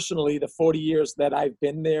personally the 40 years that I've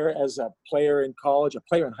been there as a player in college, a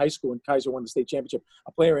player in high school when Kaiser won the state championship,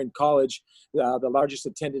 a player in college, the largest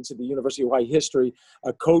attendance in the University of Hawaii history,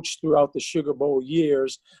 a coach throughout the Sugar Bowl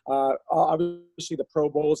years, obviously the Pro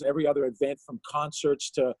Bowls, every other event from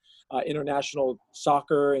concerts to international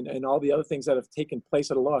soccer and all the other things that have taken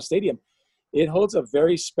place at Aloha Stadium. It holds a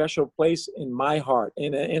very special place in my heart.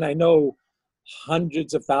 And I know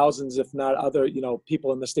hundreds of thousands, if not other,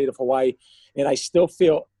 people in the state of Hawaii. And I still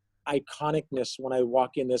feel iconicness when I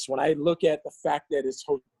walk in this. When I look at the fact that it's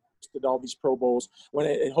hosted all these Pro Bowls, when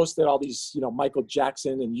it hosted all these, Michael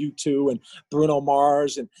Jackson and U2 and Bruno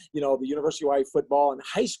Mars and, the University of Hawaii football and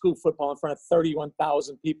high school football in front of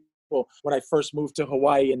 31,000 people when I first moved to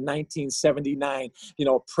Hawaii in 1979,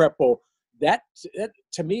 Prep Bowl. That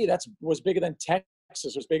to me, was bigger than Texas.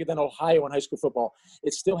 It was bigger than Ohio in high school football.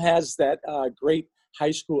 It still has that great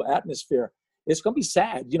high school atmosphere. It's going to be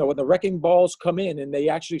sad, when the wrecking balls come in and they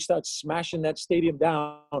actually start smashing that stadium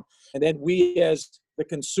down. And then we as the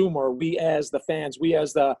consumer, we as the fans, we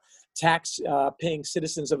as the tax paying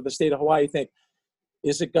citizens of the state of Hawaii think,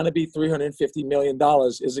 is it going to be $350 million?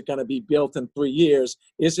 Is it going to be built in 3 years?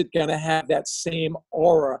 Is it going to have that same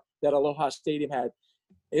aura that Aloha Stadium had?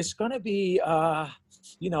 It's going to be,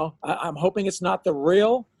 I'm hoping it's not the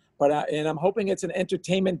real, and I'm hoping it's an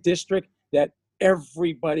entertainment district that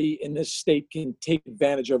everybody in this state can take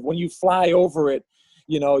advantage of. When you fly over it,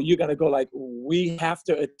 you're going to go like, we have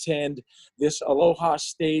to attend this Aloha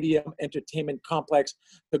Stadium entertainment complex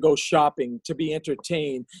to go shopping, to be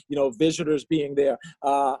entertained, visitors being there,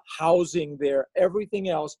 housing there, everything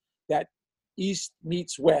else that East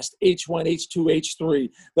meets West, H1, H2, H3,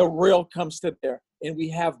 the rail comes to there, and we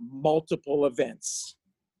have multiple events.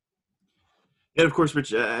 And of course,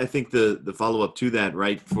 Rich, I think the follow-up to that,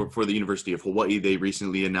 right, for the University of Hawaii, they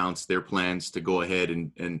recently announced their plans to go ahead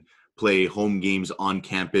and play home games on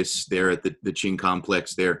campus there at the Ching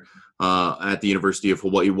Complex there at the University of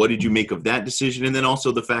Hawaii. What did you make of that decision? And then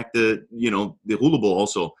also the fact that, the Hula Bowl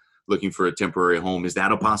also looking for a temporary home. Is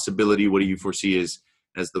that a possibility? What do you foresee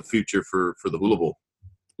as the future for the Hula Bowl?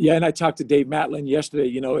 Yeah, and I talked to Dave Matlin yesterday.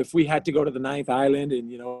 If we had to go to the Ninth Island and,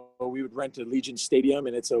 we would rent a Legion Stadium,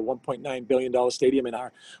 and it's a $1.9 billion stadium, and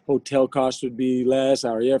our hotel cost would be less,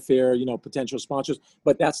 our airfare, potential sponsors.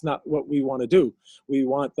 But that's not what we want to do. We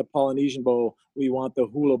want the Polynesian Bowl. We want the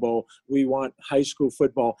Hula Bowl. We want high school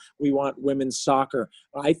football. We want women's soccer.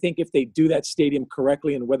 I think if they do that stadium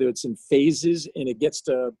correctly, and whether it's in phases and it gets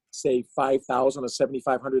to, say, 5,000 or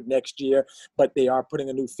 7,500 next year, but they are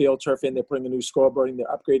putting a new field turf in, they're putting a new scoreboard in, they're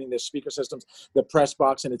upgrading their speaker systems, the press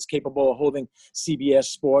box, and it's capable of holding CBS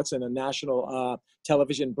Sports sports and a national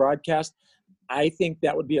television broadcast, I think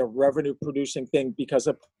that would be a revenue producing thing because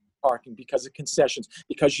of parking, because of concessions,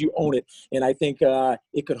 because you own it. And I think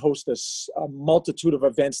it could host a multitude of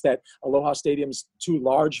events that Aloha Stadium's too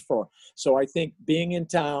large for. So I think being in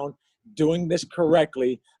town, doing this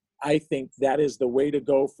correctly, I think that is the way to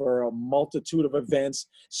go for a multitude of events,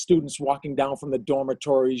 students walking down from the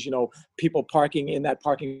dormitories, people parking in that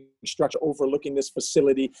parking structure overlooking this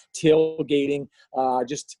facility, tailgating.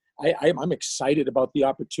 I'm excited about the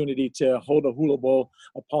opportunity to hold a Hula Bowl,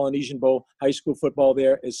 a Polynesian Bowl, high school football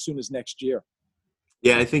there as soon as next year.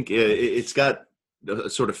 Yeah, I think it's got a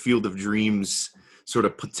sort of field of dreams sort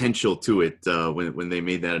of potential to it when they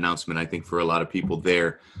made that announcement. I think for a lot of people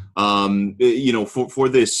there, for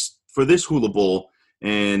this Hula Bowl,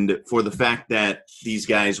 and for the fact that these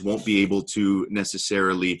guys won't be able to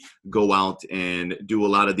necessarily go out and do a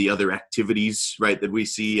lot of the other activities, right, that we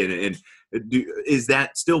see, and is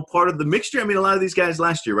that still part of the mixture? I mean, a lot of these guys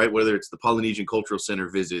last year, right, whether it's the Polynesian Cultural Center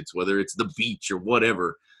visits, whether it's the beach or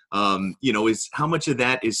whatever, is how much of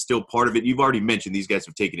that is still part of it? You've already mentioned these guys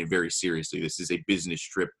have taken it very seriously. This is a business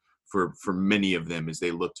trip for many of them as they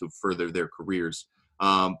look to further their careers.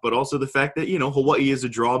 But also the fact that, Hawaii is a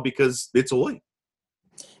draw because it's Hawaii.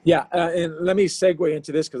 Yeah, and let me segue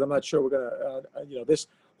into this because I'm not sure we're going to, this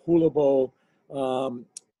Hula Bowl,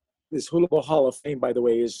 this Hula Bowl Hall of Fame, by the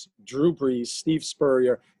way, is Drew Brees, Steve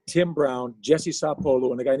Spurrier, Tim Brown, Jesse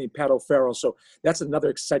Sapolu, and a guy named Pat O'Farrell. So that's another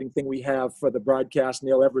exciting thing we have for the broadcast.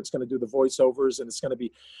 Neil Everett's going to do the voiceovers, and it's going to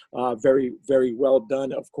be very, very well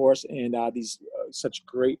done, of course. And these such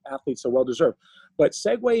great athletes are well-deserved. But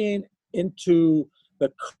segueing into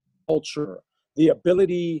the culture, the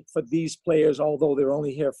ability for these players, although they're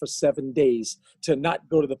only here for 7 days, to not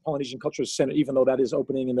go to the Polynesian Cultural Center, even though that is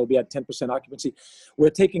opening and they'll be at 10% occupancy.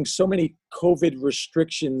 We're taking so many COVID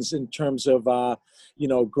restrictions in terms of,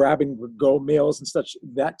 grab and go meals and such.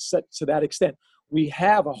 To that extent, we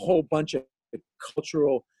have a whole bunch of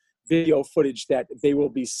cultural video footage that they will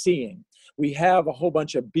be seeing. We have a whole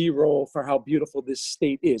bunch of B-roll for how beautiful this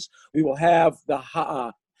state is. We will have the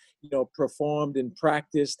ha'a, performed and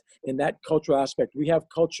practiced in that cultural aspect. We have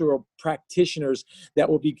cultural practitioners that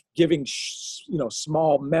will be giving,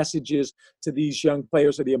 small messages to these young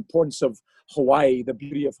players of the importance of Hawaii, the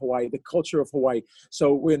beauty of Hawaii, the culture of Hawaii.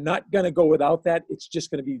 So we're not going to go without that. It's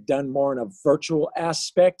just going to be done more in a virtual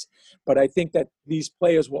aspect. But I think that these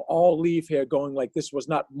players will all leave here going like, this was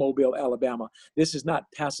not Mobile, Alabama. This is not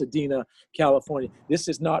Pasadena, California. This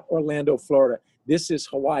is not Orlando, Florida. This is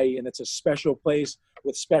Hawaii, and it's a special place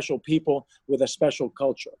with special people, with a special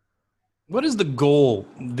culture. What is the goal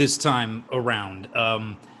this time around?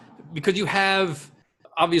 Because you have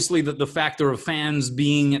obviously the factor of fans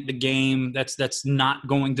being at the game. That's not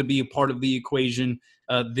going to be a part of the equation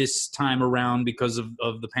this time around because of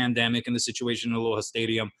the pandemic and the situation in Aloha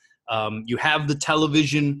Stadium. You have the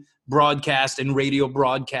television broadcast and radio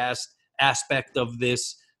broadcast aspect of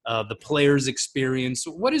this. The players' experience.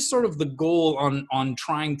 What is sort of the goal on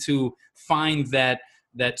trying to find that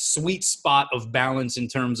sweet spot of balance in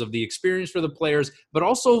terms of the experience for the players, but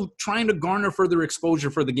also trying to garner further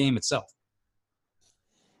exposure for the game itself?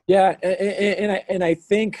 Yeah, and I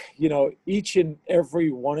think, each and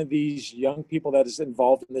every one of these young people that is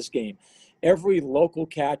involved in this game, every local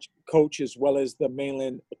coach as well as the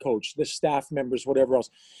mainland coach, the staff members, whatever else,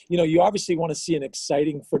 you obviously want to see an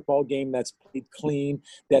exciting football game that's played clean,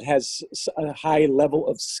 that has a high level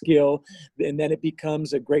of skill, and then it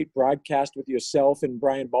becomes a great broadcast with yourself and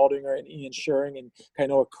Brian Baldinger and Ian Shuring and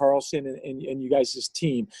Kainoa Carlson and you guys'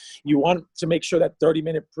 team. You want to make sure that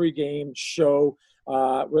 30-minute pregame show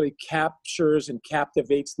really captures and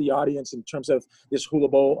captivates the audience in terms of this Hula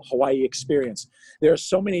Bowl Hawaii experience. There are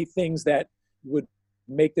so many things that would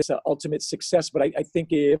make this an ultimate success, but I think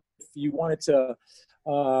if you wanted to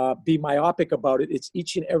be myopic about it, it's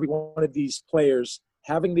each and every one of these players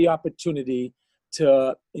having the opportunity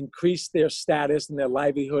to increase their status and their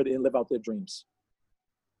livelihood and live out their dreams.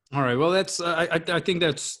 All right. Well, that's I think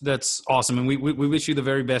that's awesome, and we wish you the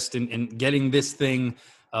very best in getting this thing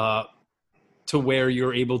to where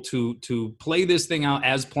you're able to play this thing out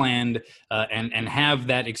as planned and have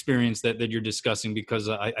that experience that you're discussing, because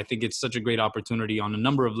I think it's such a great opportunity on a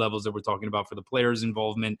number of levels that we're talking about for the players'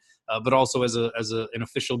 involvement, but also as an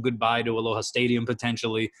official goodbye to Aloha Stadium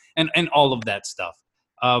potentially, and all of that stuff.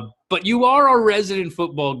 But you are our resident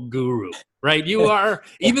football guru, right? You are,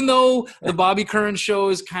 even though the Bobby Curran show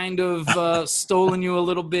has kind of stolen you a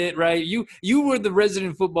little bit, right? You were the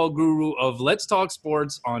resident football guru of Let's Talk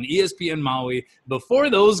Sports on ESPN Maui before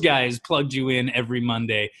those guys plugged you in every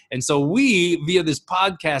Monday. And so we, via this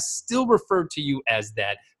podcast, still refer to you as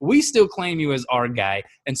that. We still claim you as our guy.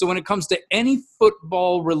 And so when it comes to any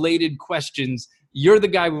football-related questions, you're the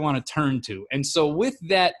guy we want to turn to. And so with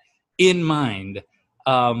that in mind,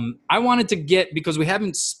 I wanted to get, because we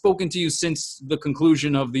haven't spoken to you since the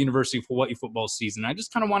conclusion of the University of Hawaii football season, I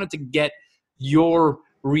just kind of wanted to get your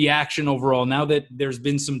reaction overall now that there's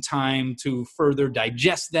been some time to further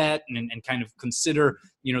digest that and kind of consider,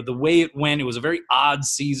 the way it went. It was a very odd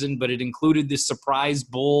season, but it included this surprise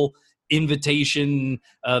bowl invitation,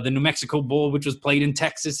 the New Mexico Bowl, which was played in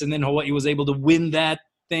Texas, and then Hawaii was able to win that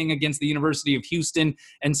thing against the University of Houston.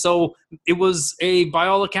 And so it was by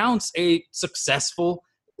all accounts, a successful,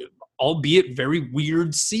 albeit very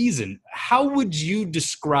weird season. How would you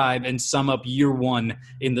describe and sum up year one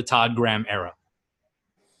in the Todd Graham era?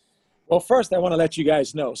 Well, first, I want to let you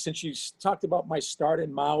guys know, since you talked about my start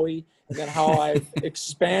in Maui and then how I've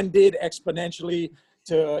expanded exponentially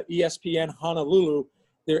to ESPN Honolulu,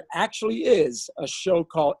 there actually is a show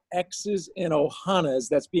called X's and Ohanas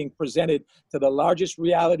that's being presented to the largest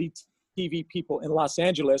reality TV people in Los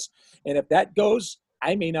Angeles. And if that goes,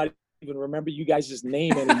 I may not even remember you guys'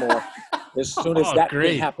 name anymore as soon as that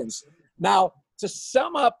thing happens. Now, to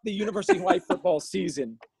sum up the University of Hawaii football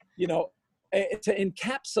season, to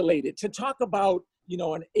encapsulate it, to talk about,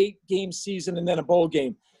 an 8-game season and then a bowl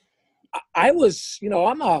game, I was,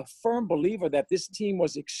 I'm a firm believer that this team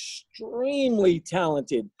was extremely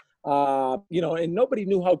talented, and nobody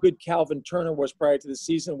knew how good Calvin Turner was prior to the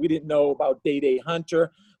season. We didn't know about Day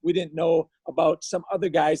Hunter. We didn't know about some other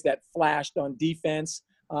guys that flashed on defense.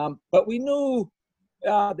 But we knew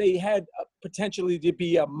they had potentially to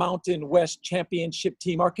be a Mountain West championship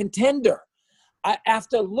team or contender.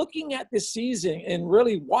 After looking at this season and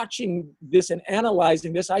really watching this and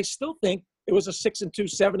analyzing this, I still think it was a 6-2,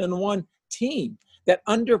 7-1 team that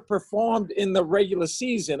underperformed in the regular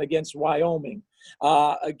season against Wyoming,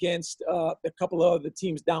 against a couple of other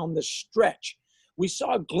teams down the stretch. We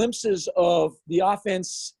saw glimpses of the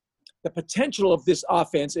offense, the potential of this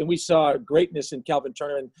offense, and we saw greatness in Calvin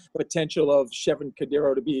Turner and the potential of Chevin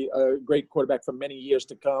Cordero to be a great quarterback for many years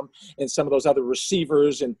to come, and some of those other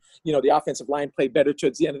receivers, and the offensive line played better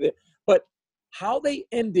towards the end of it. But how they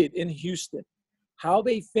ended in Houston, how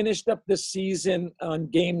they finished up the season on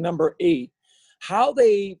game number 8, how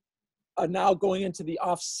they are now going into the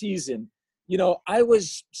off season. I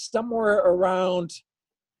was somewhere around,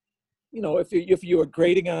 if you were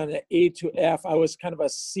grading on an A to F, I was kind of a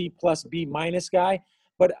C plus B minus guy,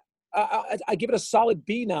 but I give it a solid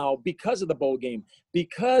B now because of the bowl game,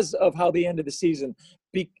 because of how they ended the season,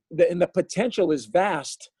 and the potential is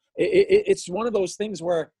vast. It's one of those things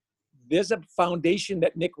where there's a foundation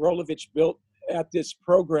that Nick Rolovich built at this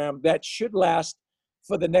program that should last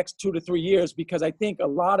for the next 2 to 3 years, because I think a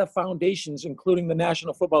lot of foundations, including the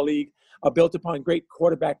National Football League, are built upon great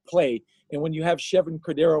quarterback play. And when you have Chevin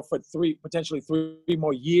Cordero for potentially three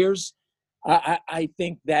more years, I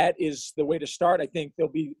think that is the way to start. I think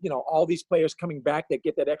there'll be, all these players coming back that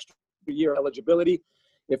get that extra year eligibility.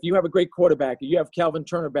 If you have a great quarterback, you have Calvin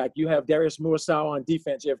Turner back, you have Darius Muasau on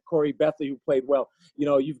defense, you have Corey Bethley who played well,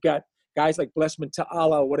 you've got guys like Blessman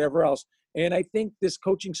Ta'ala or whatever else. And I think this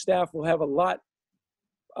coaching staff will have a lot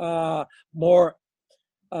more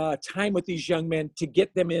time with these young men to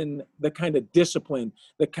get them in the kind of discipline,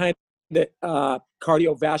 the kind of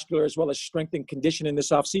cardiovascular, as well as strength and condition in this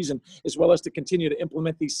offseason, as well as to continue to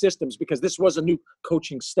implement these systems, because this was a new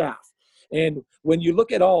coaching staff. And when you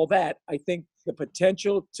look at all that, I think the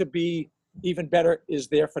potential to be even better is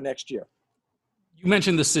there for next year. You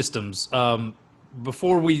mentioned the systems.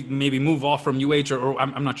 Before we maybe move off from UH, or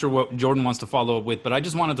I'm not sure what Jordan wants to follow up with, but I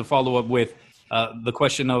just wanted to follow up with the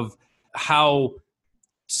question of how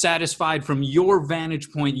satisfied from your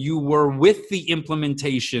vantage point you were with the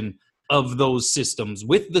implementation of those systems,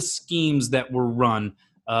 with the schemes that were run,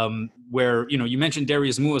 where, you mentioned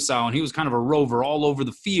Darius Muasau, and he was kind of a rover all over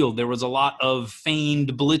the field. There was a lot of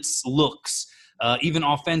feigned blitz looks. Even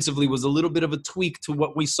offensively was a little bit of a tweak to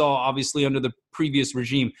what we saw, obviously, under the previous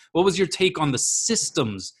regime. What was your take on the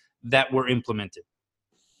systems that were implemented?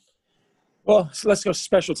 Well, so let's go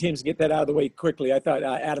special teams and get that out of the way quickly. I thought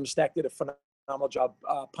Adam Stack did a phenomenal job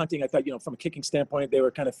punting. I thought, from a kicking standpoint, they were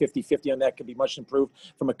kind of 50-50 on that. Could be much improved.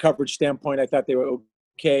 From a coverage standpoint, I thought they were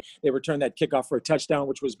okay. They returned that kickoff for a touchdown,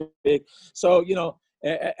 which was big. So,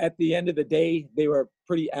 at the end of the day, they were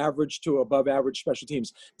pretty average to above average special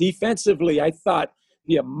teams. Defensively, I thought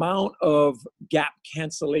the amount of gap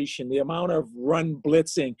cancellation, the amount of run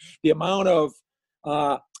blitzing, the amount of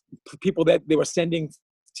people that they were sending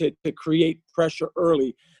to create pressure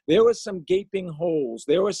early. There was some gaping holes.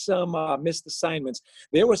 There were some missed assignments.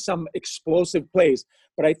 There were some explosive plays.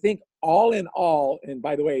 But I think all in all, and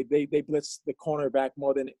by the way, they blitzed the cornerback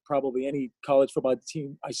more than probably any college football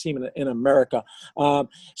team I've seen in America.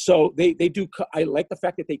 So they do. I like the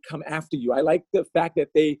fact that they come after you. I like the fact that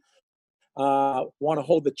they want to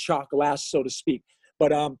hold the chalk last, so to speak.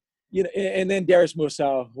 But you know, and then Darius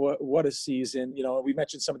Musa, what a season! You know, we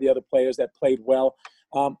mentioned some of the other players that played well.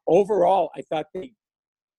 Overall, I thought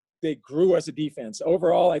they grew as a defense.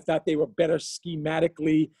 Overall, I thought they were better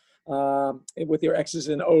schematically with their X's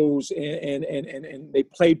and O's, and they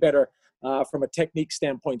played better from a technique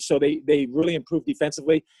standpoint. So they really improved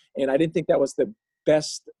defensively, and I didn't think that was the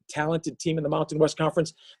best talented team in the Mountain West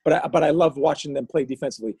Conference, but I loved watching them play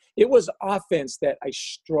defensively. It was offense that I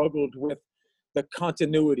struggled with, the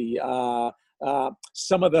continuity,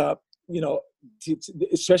 some of the, you know,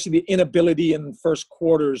 especially the inability in first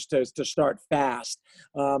quarters to start fast,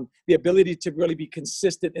 the ability to really be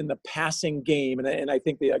consistent in the passing game. And I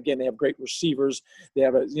think they have great receivers. They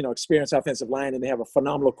have a, you know, experienced offensive line, and they have a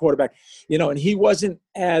phenomenal quarterback, you know, and he wasn't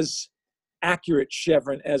as accurate,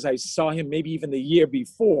 Chevron, as I saw him maybe even the year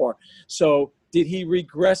before. So did he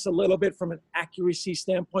regress a little bit from an accuracy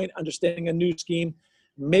standpoint, understanding a new scheme?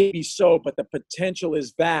 Maybe so, but the potential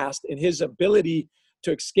is vast, and his ability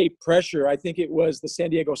to escape pressure. I think it was the San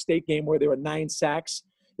Diego State game where there were 9 sacks.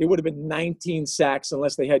 It would have been 19 sacks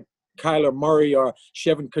unless they had Kyler Murray or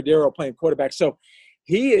Chevron Cordero playing quarterback. So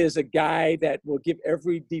he is a guy that will give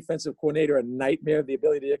every defensive coordinator a nightmare, the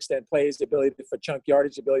ability to extend plays, the ability for chunk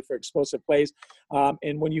yardage, the ability for explosive plays.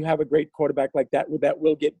 And when you have a great quarterback like that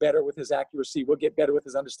will get better with his accuracy, will get better with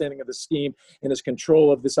his understanding of the scheme and his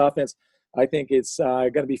control of this offense. I think it's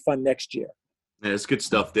going to be fun next year. Yeah, it's good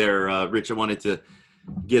stuff there. Rich, I wanted to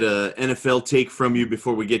get a NFL take from you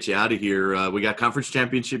before we get you out of here. We got the conference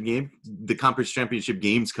championship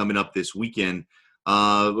games coming up this weekend.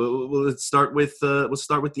 Let's start with the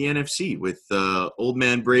NFC with old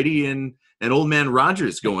man Brady and old man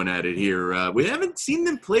Rodgers going at it here. We haven't seen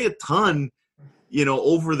them play a ton, you know,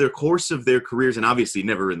 over the course of their careers, and obviously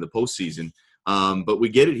never in the postseason. But we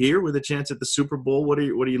get it here with a chance at the Super Bowl. What are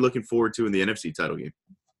you looking forward to in the NFC title game?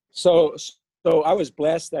 So I was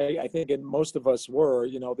blessed. I think, and most of us were,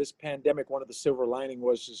 you know, this pandemic, one of the silver lining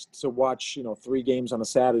was just to watch, you know, 3 games on a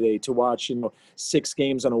Saturday, to watch, you know, 6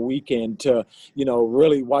 games on a weekend, to, you know,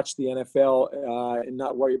 really watch the NFL and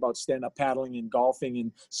not worry about stand-up paddling and golfing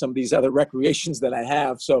and some of these other recreations that I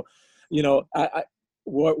have. So, you know,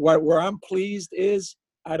 where I'm pleased is,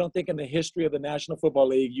 I don't think in the history of the National Football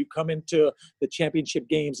League, you come into the championship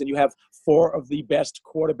games and you have 4 of the best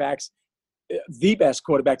quarterbacks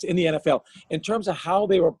in the NFL in terms of how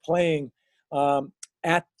they were playing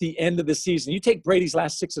at the end of the season. You take Brady's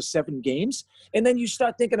last 6 or 7 games, and then you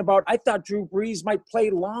start thinking about, I thought Drew Brees might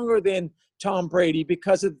play longer than Tom Brady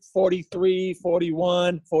because of 43,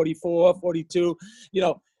 41, 44, 42, you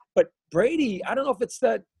know, but Brady, I don't know if it's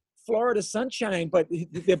that Florida sunshine, but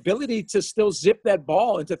the ability to still zip that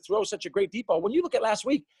ball and to throw such a great deep ball. When you look at last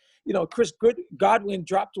week, you know, Godwin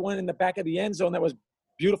dropped one in the back of the end zone that was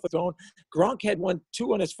beautiful thrown. Gronk had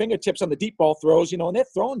 2 on his fingertips on the deep ball throws, you know, and they're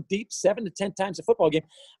throwing deep 7 to 10 times a football game.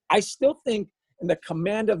 I still think in the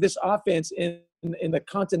command of this offense, in the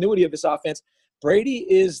continuity of this offense, Brady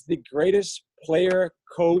is the greatest player,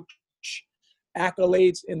 coach,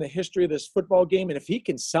 accolades in the history of this football game. And if he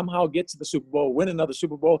can somehow get to the Super Bowl, win another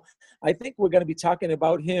Super Bowl, I think we're going to be talking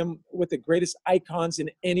about him with the greatest icons in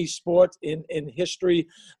any sport in history,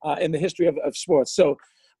 in the history of sports. So,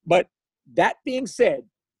 but that being said,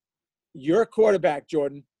 you're a quarterback,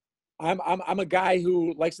 Jordan. I'm a guy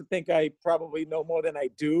who likes to think I probably know more than I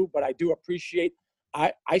do, but I do appreciate.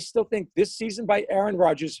 I still think this season by Aaron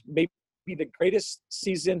Rodgers may be the greatest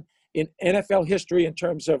season in NFL history in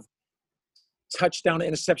terms of touchdown to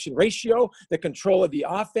interception ratio, the control of the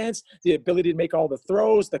offense, the ability to make all the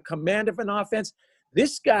throws, the command of an offense.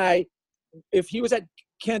 This guy, if he was at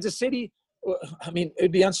Kansas City, I mean,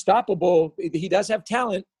 it'd be unstoppable. He does have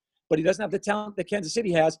talent, but he doesn't have the talent that Kansas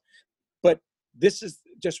City has. But this is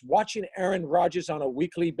just watching Aaron Rodgers on a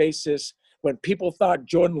weekly basis when people thought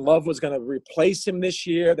Jordan Love was going to replace him this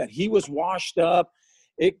year, that he was washed up.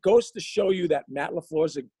 It goes to show you that Matt LaFleur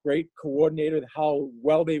is a great coordinator, how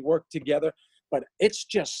well they work together. But it's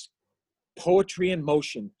just poetry in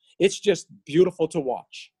motion. It's just beautiful to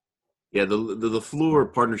watch. Yeah, the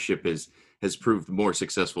LaFleur partnership has proved more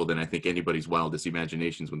successful than I think anybody's wildest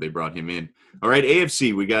imaginations when they brought him in. All right,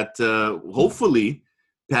 AFC, we got hopefully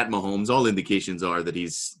Pat Mahomes, all indications are that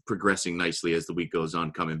he's progressing nicely as the week goes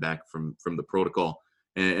on, coming back from the protocol.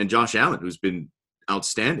 And Josh Allen, who's been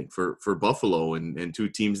outstanding for Buffalo and two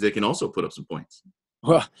teams that can also put up some points.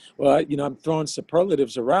 Well, I'm throwing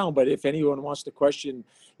superlatives around, but if anyone wants to question,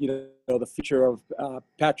 the future of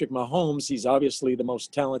Patrick Mahomes, he's obviously the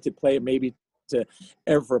most talented player maybe to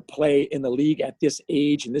ever play in the league at this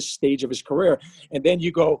age and this stage of his career. And then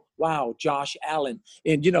you go, wow, Josh Allen.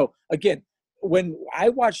 And, again, when I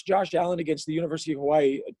watched Josh Allen against the University of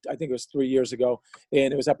Hawaii, I think it was 3 years ago,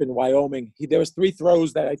 and it was up in Wyoming, there was 3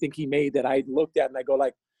 throws that I think he made that I looked at and I go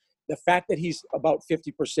like, the fact that he's about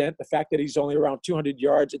 50%, the fact that he's only around 200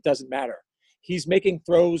 yards, it doesn't matter. He's making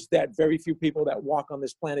throws that very few people that walk on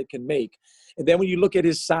this planet can make. And then when you look at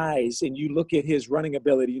his size and you look at his running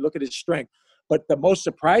ability, you look at his strength. But the most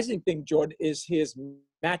surprising thing, Jordan, is his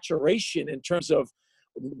maturation in terms of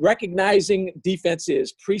recognizing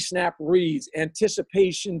defenses, pre-snap reads,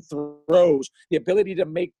 anticipation throws, the ability to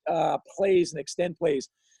make plays and extend plays.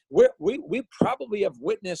 We probably have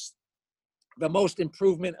witnessed the most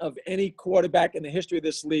improvement of any quarterback in the history of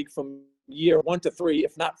this league from year 1 to 3,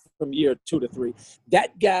 if not from year 2 to 3.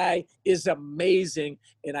 That guy is amazing,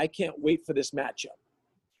 and I can't wait for this matchup.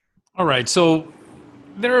 All right, so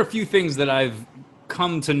there are a few things that I've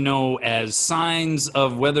come to know as signs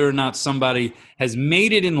of whether or not somebody has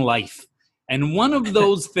made it in life. And one of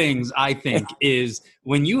those things, I think, is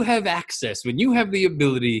when you have access, when you have the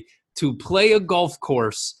ability to play a golf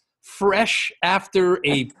course fresh after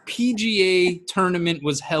a PGA tournament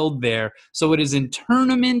was held there, so it is in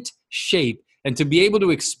tournament shape, and to be able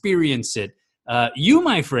to experience it. You,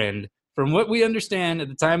 my friend, from what we understand at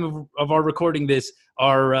the time of our recording this,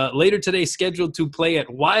 are later today scheduled to play at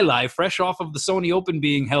Waialae, fresh off of the Sony Open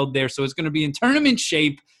being held there, so it's going to be in tournament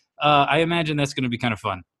shape. I imagine that's going to be kind of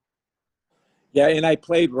fun. Yeah, and I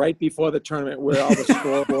played right before the tournament where all the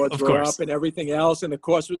scoreboards were up and everything else, and the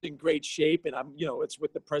course was in great shape. And it's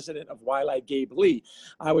with the president of Waialae, Gabe Lee.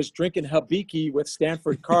 I was drinking Hibiki with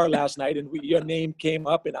Stanford Carr last night, and your name came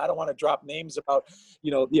up. And I don't want to drop names about,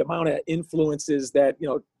 the amount of influences that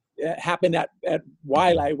happened at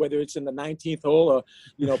Waialae, whether it's in the 19th hole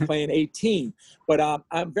or playing 18. But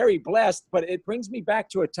I'm very blessed. But it brings me back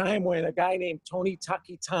to a time when a guy named Tony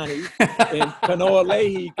Takitani and Kanoa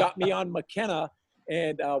Leahy got me on McKenna,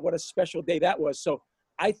 and what a special day that was. So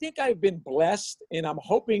I think I've been blessed, and I'm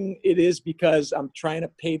hoping it is because I'm trying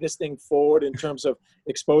to pay this thing forward in terms of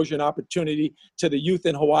exposure and opportunity to the youth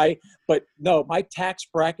in Hawaii. But no, my tax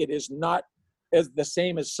bracket is not as the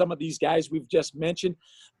same as some of these guys we've just mentioned,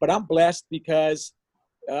 but I'm blessed because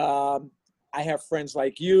I have friends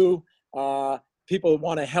like you. People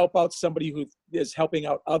want to help out somebody who is helping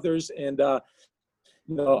out others, and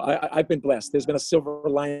I've been blessed. There's been a silver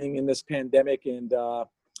lining in this pandemic, and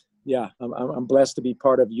I'm blessed to be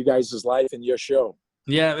part of you guys' life and your show.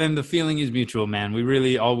 Yeah, and the feeling is mutual, man. We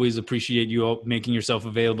really always appreciate you making yourself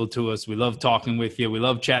available to us. We love talking with you. We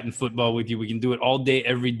love chatting football with you. We can do it all day,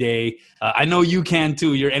 every day. I know you can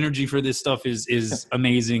too. Your energy for this stuff is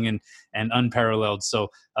amazing and unparalleled. So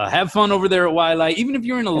have fun over there at Waialae. Even if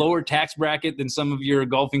you're in a lower tax bracket than some of your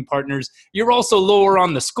golfing partners, you're also lower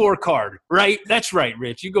on the scorecard, right? That's right,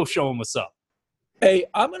 Rich. You go show them what's up. Hey,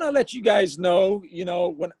 I'm going to let you guys know,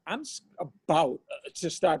 when I'm about to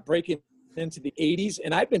start breaking into the 80s,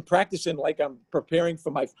 and I've been practicing like I'm preparing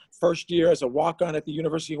for my first year as a walk-on at the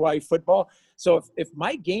University of Hawaii football. So if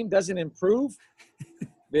my game doesn't improve,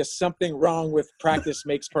 there's something wrong with practice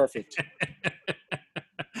makes perfect.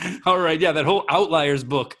 All right, yeah, that whole Outliers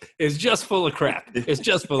book is just full of crap. It's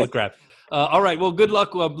just full of crap. All right, well, good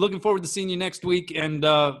luck. Looking forward to seeing you next week, and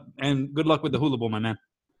good luck with the Hula Bowl, my man.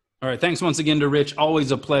 All right, thanks once again to Rich.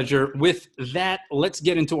 Always a pleasure. With that, let's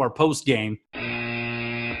get into our post game.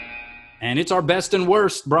 And it's our best and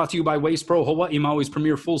worst, brought to you by Waste Pro, Hawaii Maui's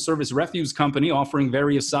premier full-service refuse company, offering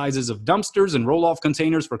various sizes of dumpsters and roll-off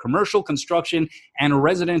containers for commercial, construction, and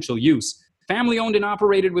residential use. Family-owned and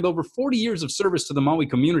operated with over 40 years of service to the Maui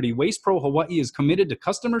community, Waste Pro Hawaii is committed to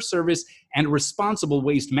customer service and responsible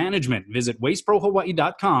waste management. Visit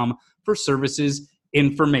wasteprohawaii.com for services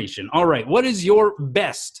information. All right, what is your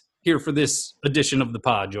best here for this edition of the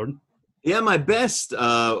pod, Jordan? Yeah, my best.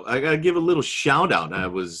 I got to give a little shout out.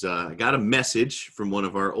 I got a message from one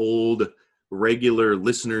of our old regular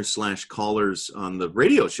listeners / callers on the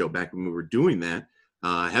radio show back when we were doing that.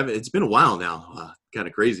 It's been a while now. Kind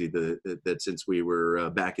of crazy that since we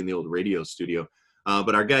were back in the old radio studio.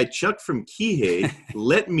 But our guy Chuck from Kihei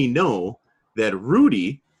let me know that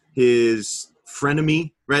Rudy, his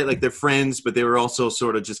frenemy, right? Like they're friends, but they were also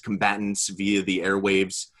sort of just combatants via the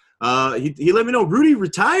airwaves. He let me know Rudy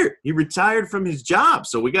retired. He retired from his job.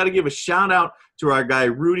 So we got to give a shout out To our guy,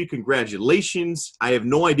 Rudy, congratulations. I have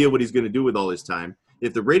no idea what he's going to do with all his time.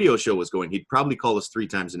 If the radio show was going, he'd probably call us 3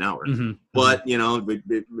 times an hour. But,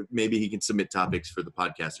 maybe he can submit topics for the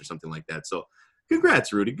podcast or something like that. So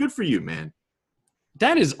congrats, Rudy. Good for you, man.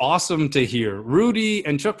 That is awesome to hear. Rudy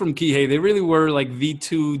and Chuck from Kihei, they really were like the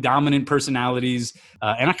 2 dominant personalities,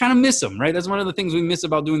 and I kind of miss them, right? That's one of the things we miss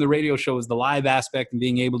about doing the radio show is the live aspect and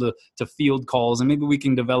being able to field calls, and maybe we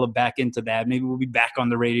can develop back into that. Maybe we'll be back on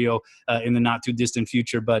the radio in the not-too-distant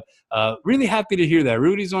future, but really happy to hear that.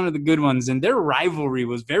 Rudy's one of the good ones, and their rivalry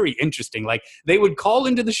was very interesting. Like, they would call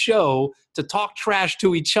into the show to talk trash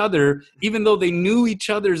to each other, even though they knew each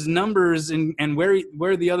other's numbers and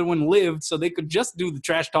where the other one lived, so they could just do the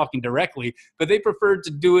trash talking directly, but they preferred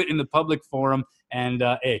to do it in the public forum, and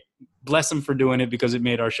hey, bless them for doing it because it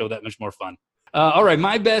made our show that much more fun. All right,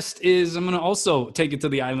 my best is I'm going to also take it to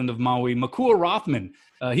the island of Maui. Makua Rothman,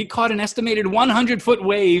 he caught an estimated 100-foot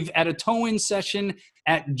wave at a tow-in session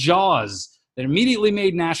at Jaws that immediately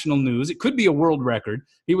made national news. It could be a world record.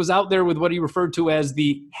 He was out there with what he referred to as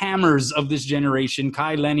the hammers of this generation,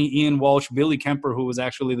 Kai Lenny, Ian Walsh, Billy Kemper, who was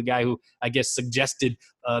actually the guy who, I guess, suggested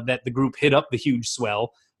that the group hit up the huge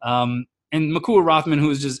swell. And Makua Rothman, who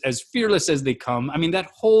is just as fearless as they come. I mean, that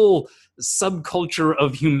whole subculture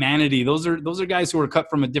of humanity, those are guys who are cut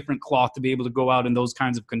from a different cloth to be able to go out in those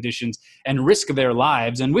kinds of conditions and risk their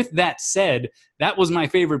lives. And with that said, that was my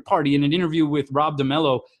favorite part. In an interview with Rob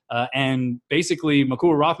DeMello, and basically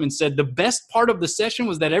Makua Rothman said the best part of the session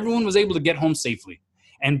was that everyone was able to get home safely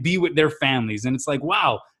and be with their families. And it's like,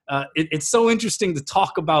 wow, it's so interesting to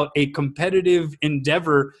talk about a competitive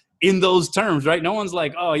endeavor in those terms, right? No one's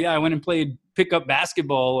like, oh, yeah, I went and played pickup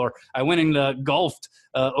basketball, or I went and golfed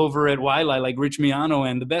over at Wailea like Rich Miano,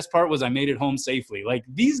 and the best part was I made it home safely. Like,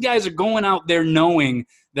 these guys are going out there knowing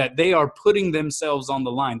that they are putting themselves on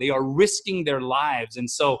the line. They are risking their lives. And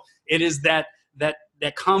so it is that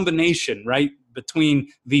combination, right, between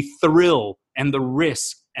the thrill and the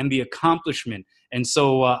risk and the accomplishment. And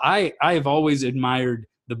so I have always admired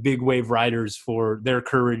the big wave riders for their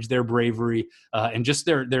courage, their bravery, and just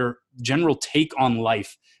their general take on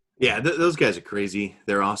life. Yeah, those guys are crazy.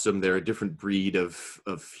 They're awesome. They're a different breed of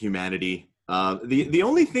humanity. The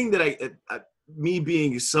only thing that me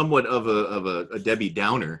being somewhat of a Debbie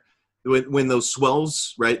Downer, when those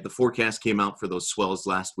swells, right, the forecast came out for those swells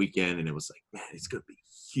last weekend, and it was like, man, it's going to be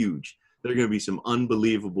huge. There are going to be some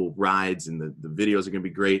unbelievable rides, and the videos are going to be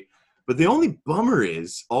great. But the only bummer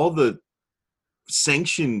is all the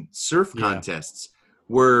sanctioned surf contests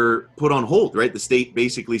were put on hold, right? The state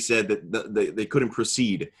basically said that they couldn't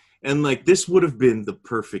proceed. And like, this would have been the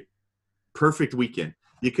perfect weekend.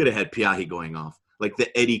 You could have had Piahi going off. Like,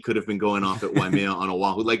 the eddy could have been going off at Waimea on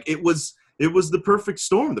Oahu. Like, it was the perfect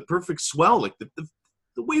storm, the perfect swell. Like, the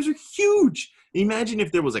waves are huge. Imagine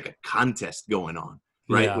if there was like a contest going on,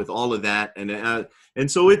 right? With all of that.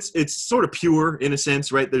 And so it's sort of pure in a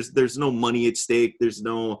sense, right? There's no money at stake. There's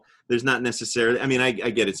not necessarily, I mean, I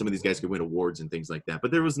get it. Some of these guys could win awards and things like that,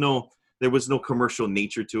 but there was no commercial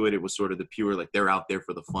nature to it. It was sort of the pure, like, they're out there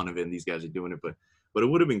for the fun of it and these guys are doing it. But it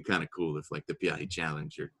would have been kind of cool if like the Piahi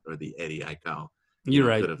Challenge or the Eddie Aikau, you're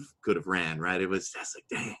right, could have ran, right? It was just like,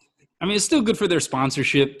 dang. I mean, it's still good for their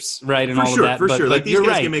sponsorships, right, and for all sure, of that. For sure, like, these guys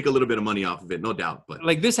right. can make a little bit of money off of it, no doubt. But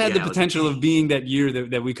like, this had the potential of being that year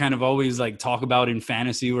that we kind of always like talk about in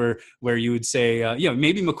fantasy, where you would say,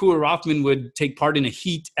 maybe Makua Rothman would take part in a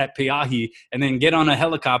heat at Piahi and then get on a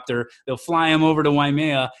helicopter. They'll fly him over to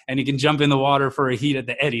Waimea and he can jump in the water for a heat at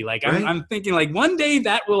the Eddy. Like, right? I'm thinking like one day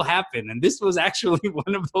that will happen, and this was actually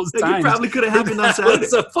one of those times. It probably could have happened on Saturday.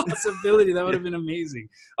 That's a possibility. That would have been amazing.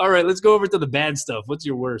 All right, let's go over to the bad stuff. What's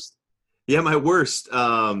your worst? Yeah, my worst.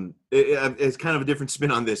 It's kind of a different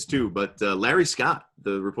spin on this too, but Larry Scott,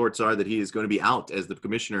 the reports are that he is going to be out as the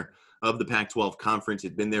commissioner of the Pac-12 conference.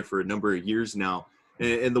 He'd been there for a number of years now.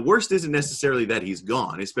 And the worst isn't necessarily that he's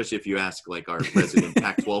gone, especially if you ask like our resident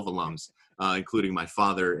Pac-12 alums, including my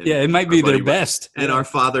father. And it might be their best. And our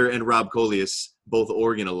father and Rob Coleus, both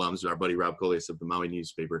Oregon alums, our buddy Rob Coleus of the Maui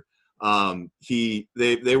newspaper.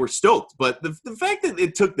 They were stoked, but the fact that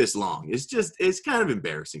it took this long it's kind of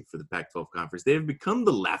embarrassing for the Pac-12 conference. They have become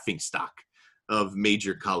the laughingstock of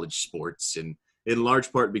major college sports, and in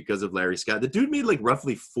large part because of Larry Scott. The dude made like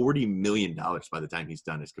roughly $40 million by the time he's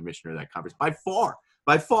done as commissioner of that conference.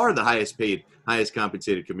 By far the highest paid, highest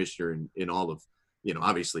compensated commissioner in all of,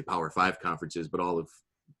 obviously Power 5 conferences, but all of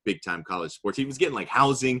big time college sports. He was getting like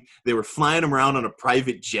housing. They were flying him around on a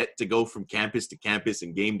private jet to go from campus to campus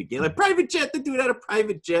and game to game. Like, private jet, the dude had a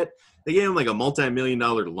private jet. They gave him like a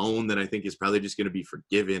multi-million-dollar loan that I think is probably just going to be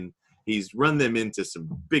forgiven. He's run them into some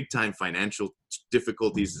big time financial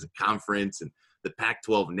difficulties as a conference, and The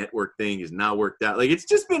Pac-12 network thing is not worked out. Like, it's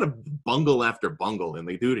just been a bungle after bungle. And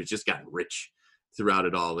the dude has just gotten rich throughout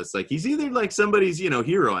it all. It's like he's either like somebody's,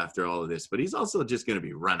 hero after all of this, but he's also just going to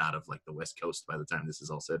be run out of like the West Coast by the time this is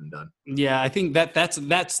all said and done. Yeah, I think that's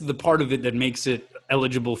the part of it that makes it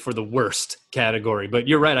eligible for the worst category. But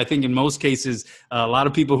you're right. I think in most cases, a lot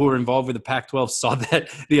of people who are involved with the Pac-12 saw that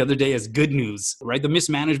the other day as good news, right? The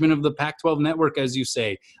mismanagement of the Pac-12 network, as you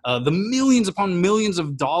say, the millions upon millions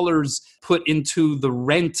of dollars put into the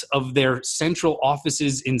rent of their central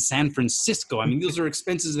offices in San Francisco. I mean, those are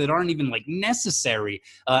expenses that aren't even like necessary.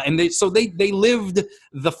 And they lived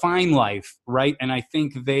the fine life, right? And I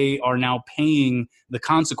think they are now paying the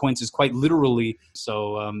consequences quite literally.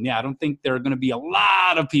 So, I don't think there are going to be a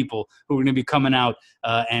lot of people who are going to be coming out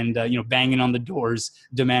and banging on the doors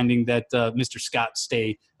demanding that Mr. Scott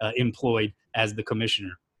stay employed as the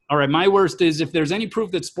commissioner. All right, my worst is if there's any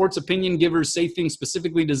proof that sports opinion givers say things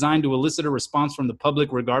specifically designed to elicit a response from the public,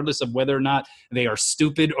 regardless of whether or not they are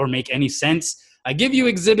stupid or make any sense. I give you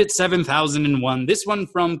Exhibit 7001. This one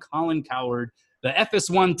from Colin Cowherd. The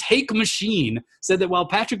FS1 Take Machine said that while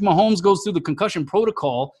Patrick Mahomes goes through the concussion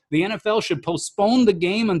protocol, the NFL should postpone the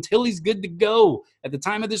game until he's good to go. At the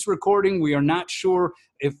time of this recording, we are not sure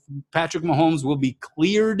if Patrick Mahomes will be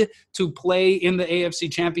cleared to play in the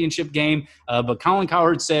AFC Championship game. But Colin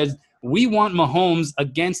Cowherd says, we want Mahomes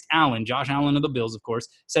against Allen. Josh Allen of the Bills, of course,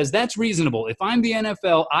 says that's reasonable. If I'm the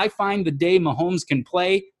NFL, I find the day Mahomes can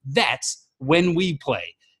play, that's when we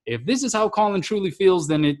play. If this is how Colin truly feels,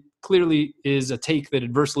 then it clearly is a take that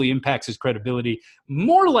adversely impacts his credibility.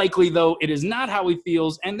 More likely, though, it is not how he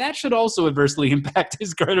feels, and that should also adversely impact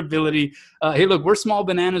his credibility. Hey, look, we're small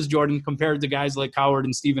bananas, Jordan, compared to guys like Cowherd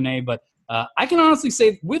and Stephen A., but I can honestly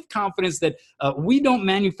say with confidence that we don't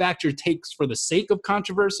manufacture takes for the sake of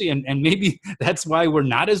controversy, and maybe that's why we're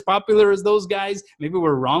not as popular as those guys. Maybe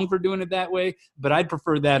we're wrong for doing it that way, but I'd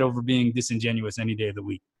prefer that over being disingenuous any day of the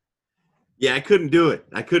week. Yeah, I couldn't do it.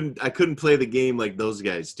 I couldn't play the game like those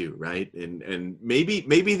guys do, right? And maybe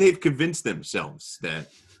they've convinced themselves that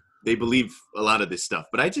they believe a lot of this stuff,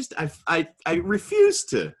 but I refuse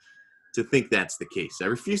to think that's the case. I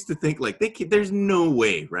refuse to think like there's no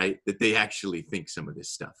way, right, that they actually think some of this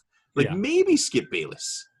stuff. Like maybe Skip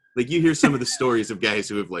Bayless. Like you hear some of the stories of guys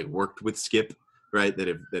who have like worked with Skip, right? That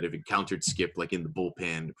have encountered Skip like in the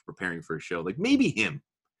bullpen preparing for a show. Like maybe him.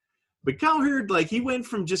 But Cowherd, like, he went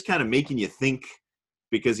from just kind of making you think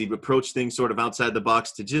because he'd approach things sort of outside the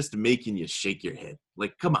box to just making you shake your head.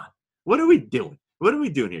 Like, come on, what are we doing? What are we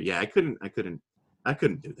doing here? Yeah, I couldn't do that. I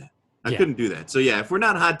couldn't do that. So yeah, if we're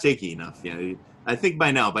not hot takey enough, I think by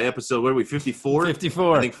now, by episode, what are we, 54?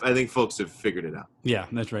 54. I think folks have figured it out. Yeah,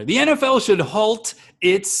 that's right. The NFL should halt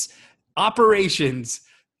its operations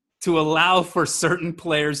to allow for certain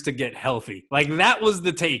players to get healthy. Like that was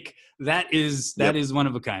the take. That is one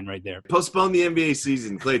of a kind right there. Postpone the NBA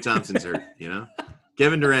season. Klay Thompson's hurt,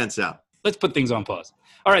 Kevin Durant's out. Let's put things on pause.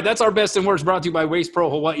 All right, that's our best and worst brought to you by Waste Pro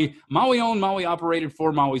Hawaii. Maui owned, Maui operated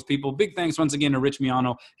for Maui's people. Big thanks once again to Rich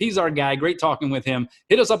Miano. He's our guy. Great talking with him.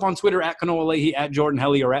 Hit us up on Twitter at Kanoa Leahy, at Jordan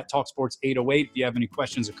Helly, or at TalkSports808 if you have any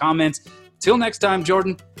questions or comments. Till next time,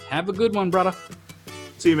 Jordan, have a good one, brother.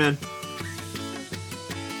 See you, man.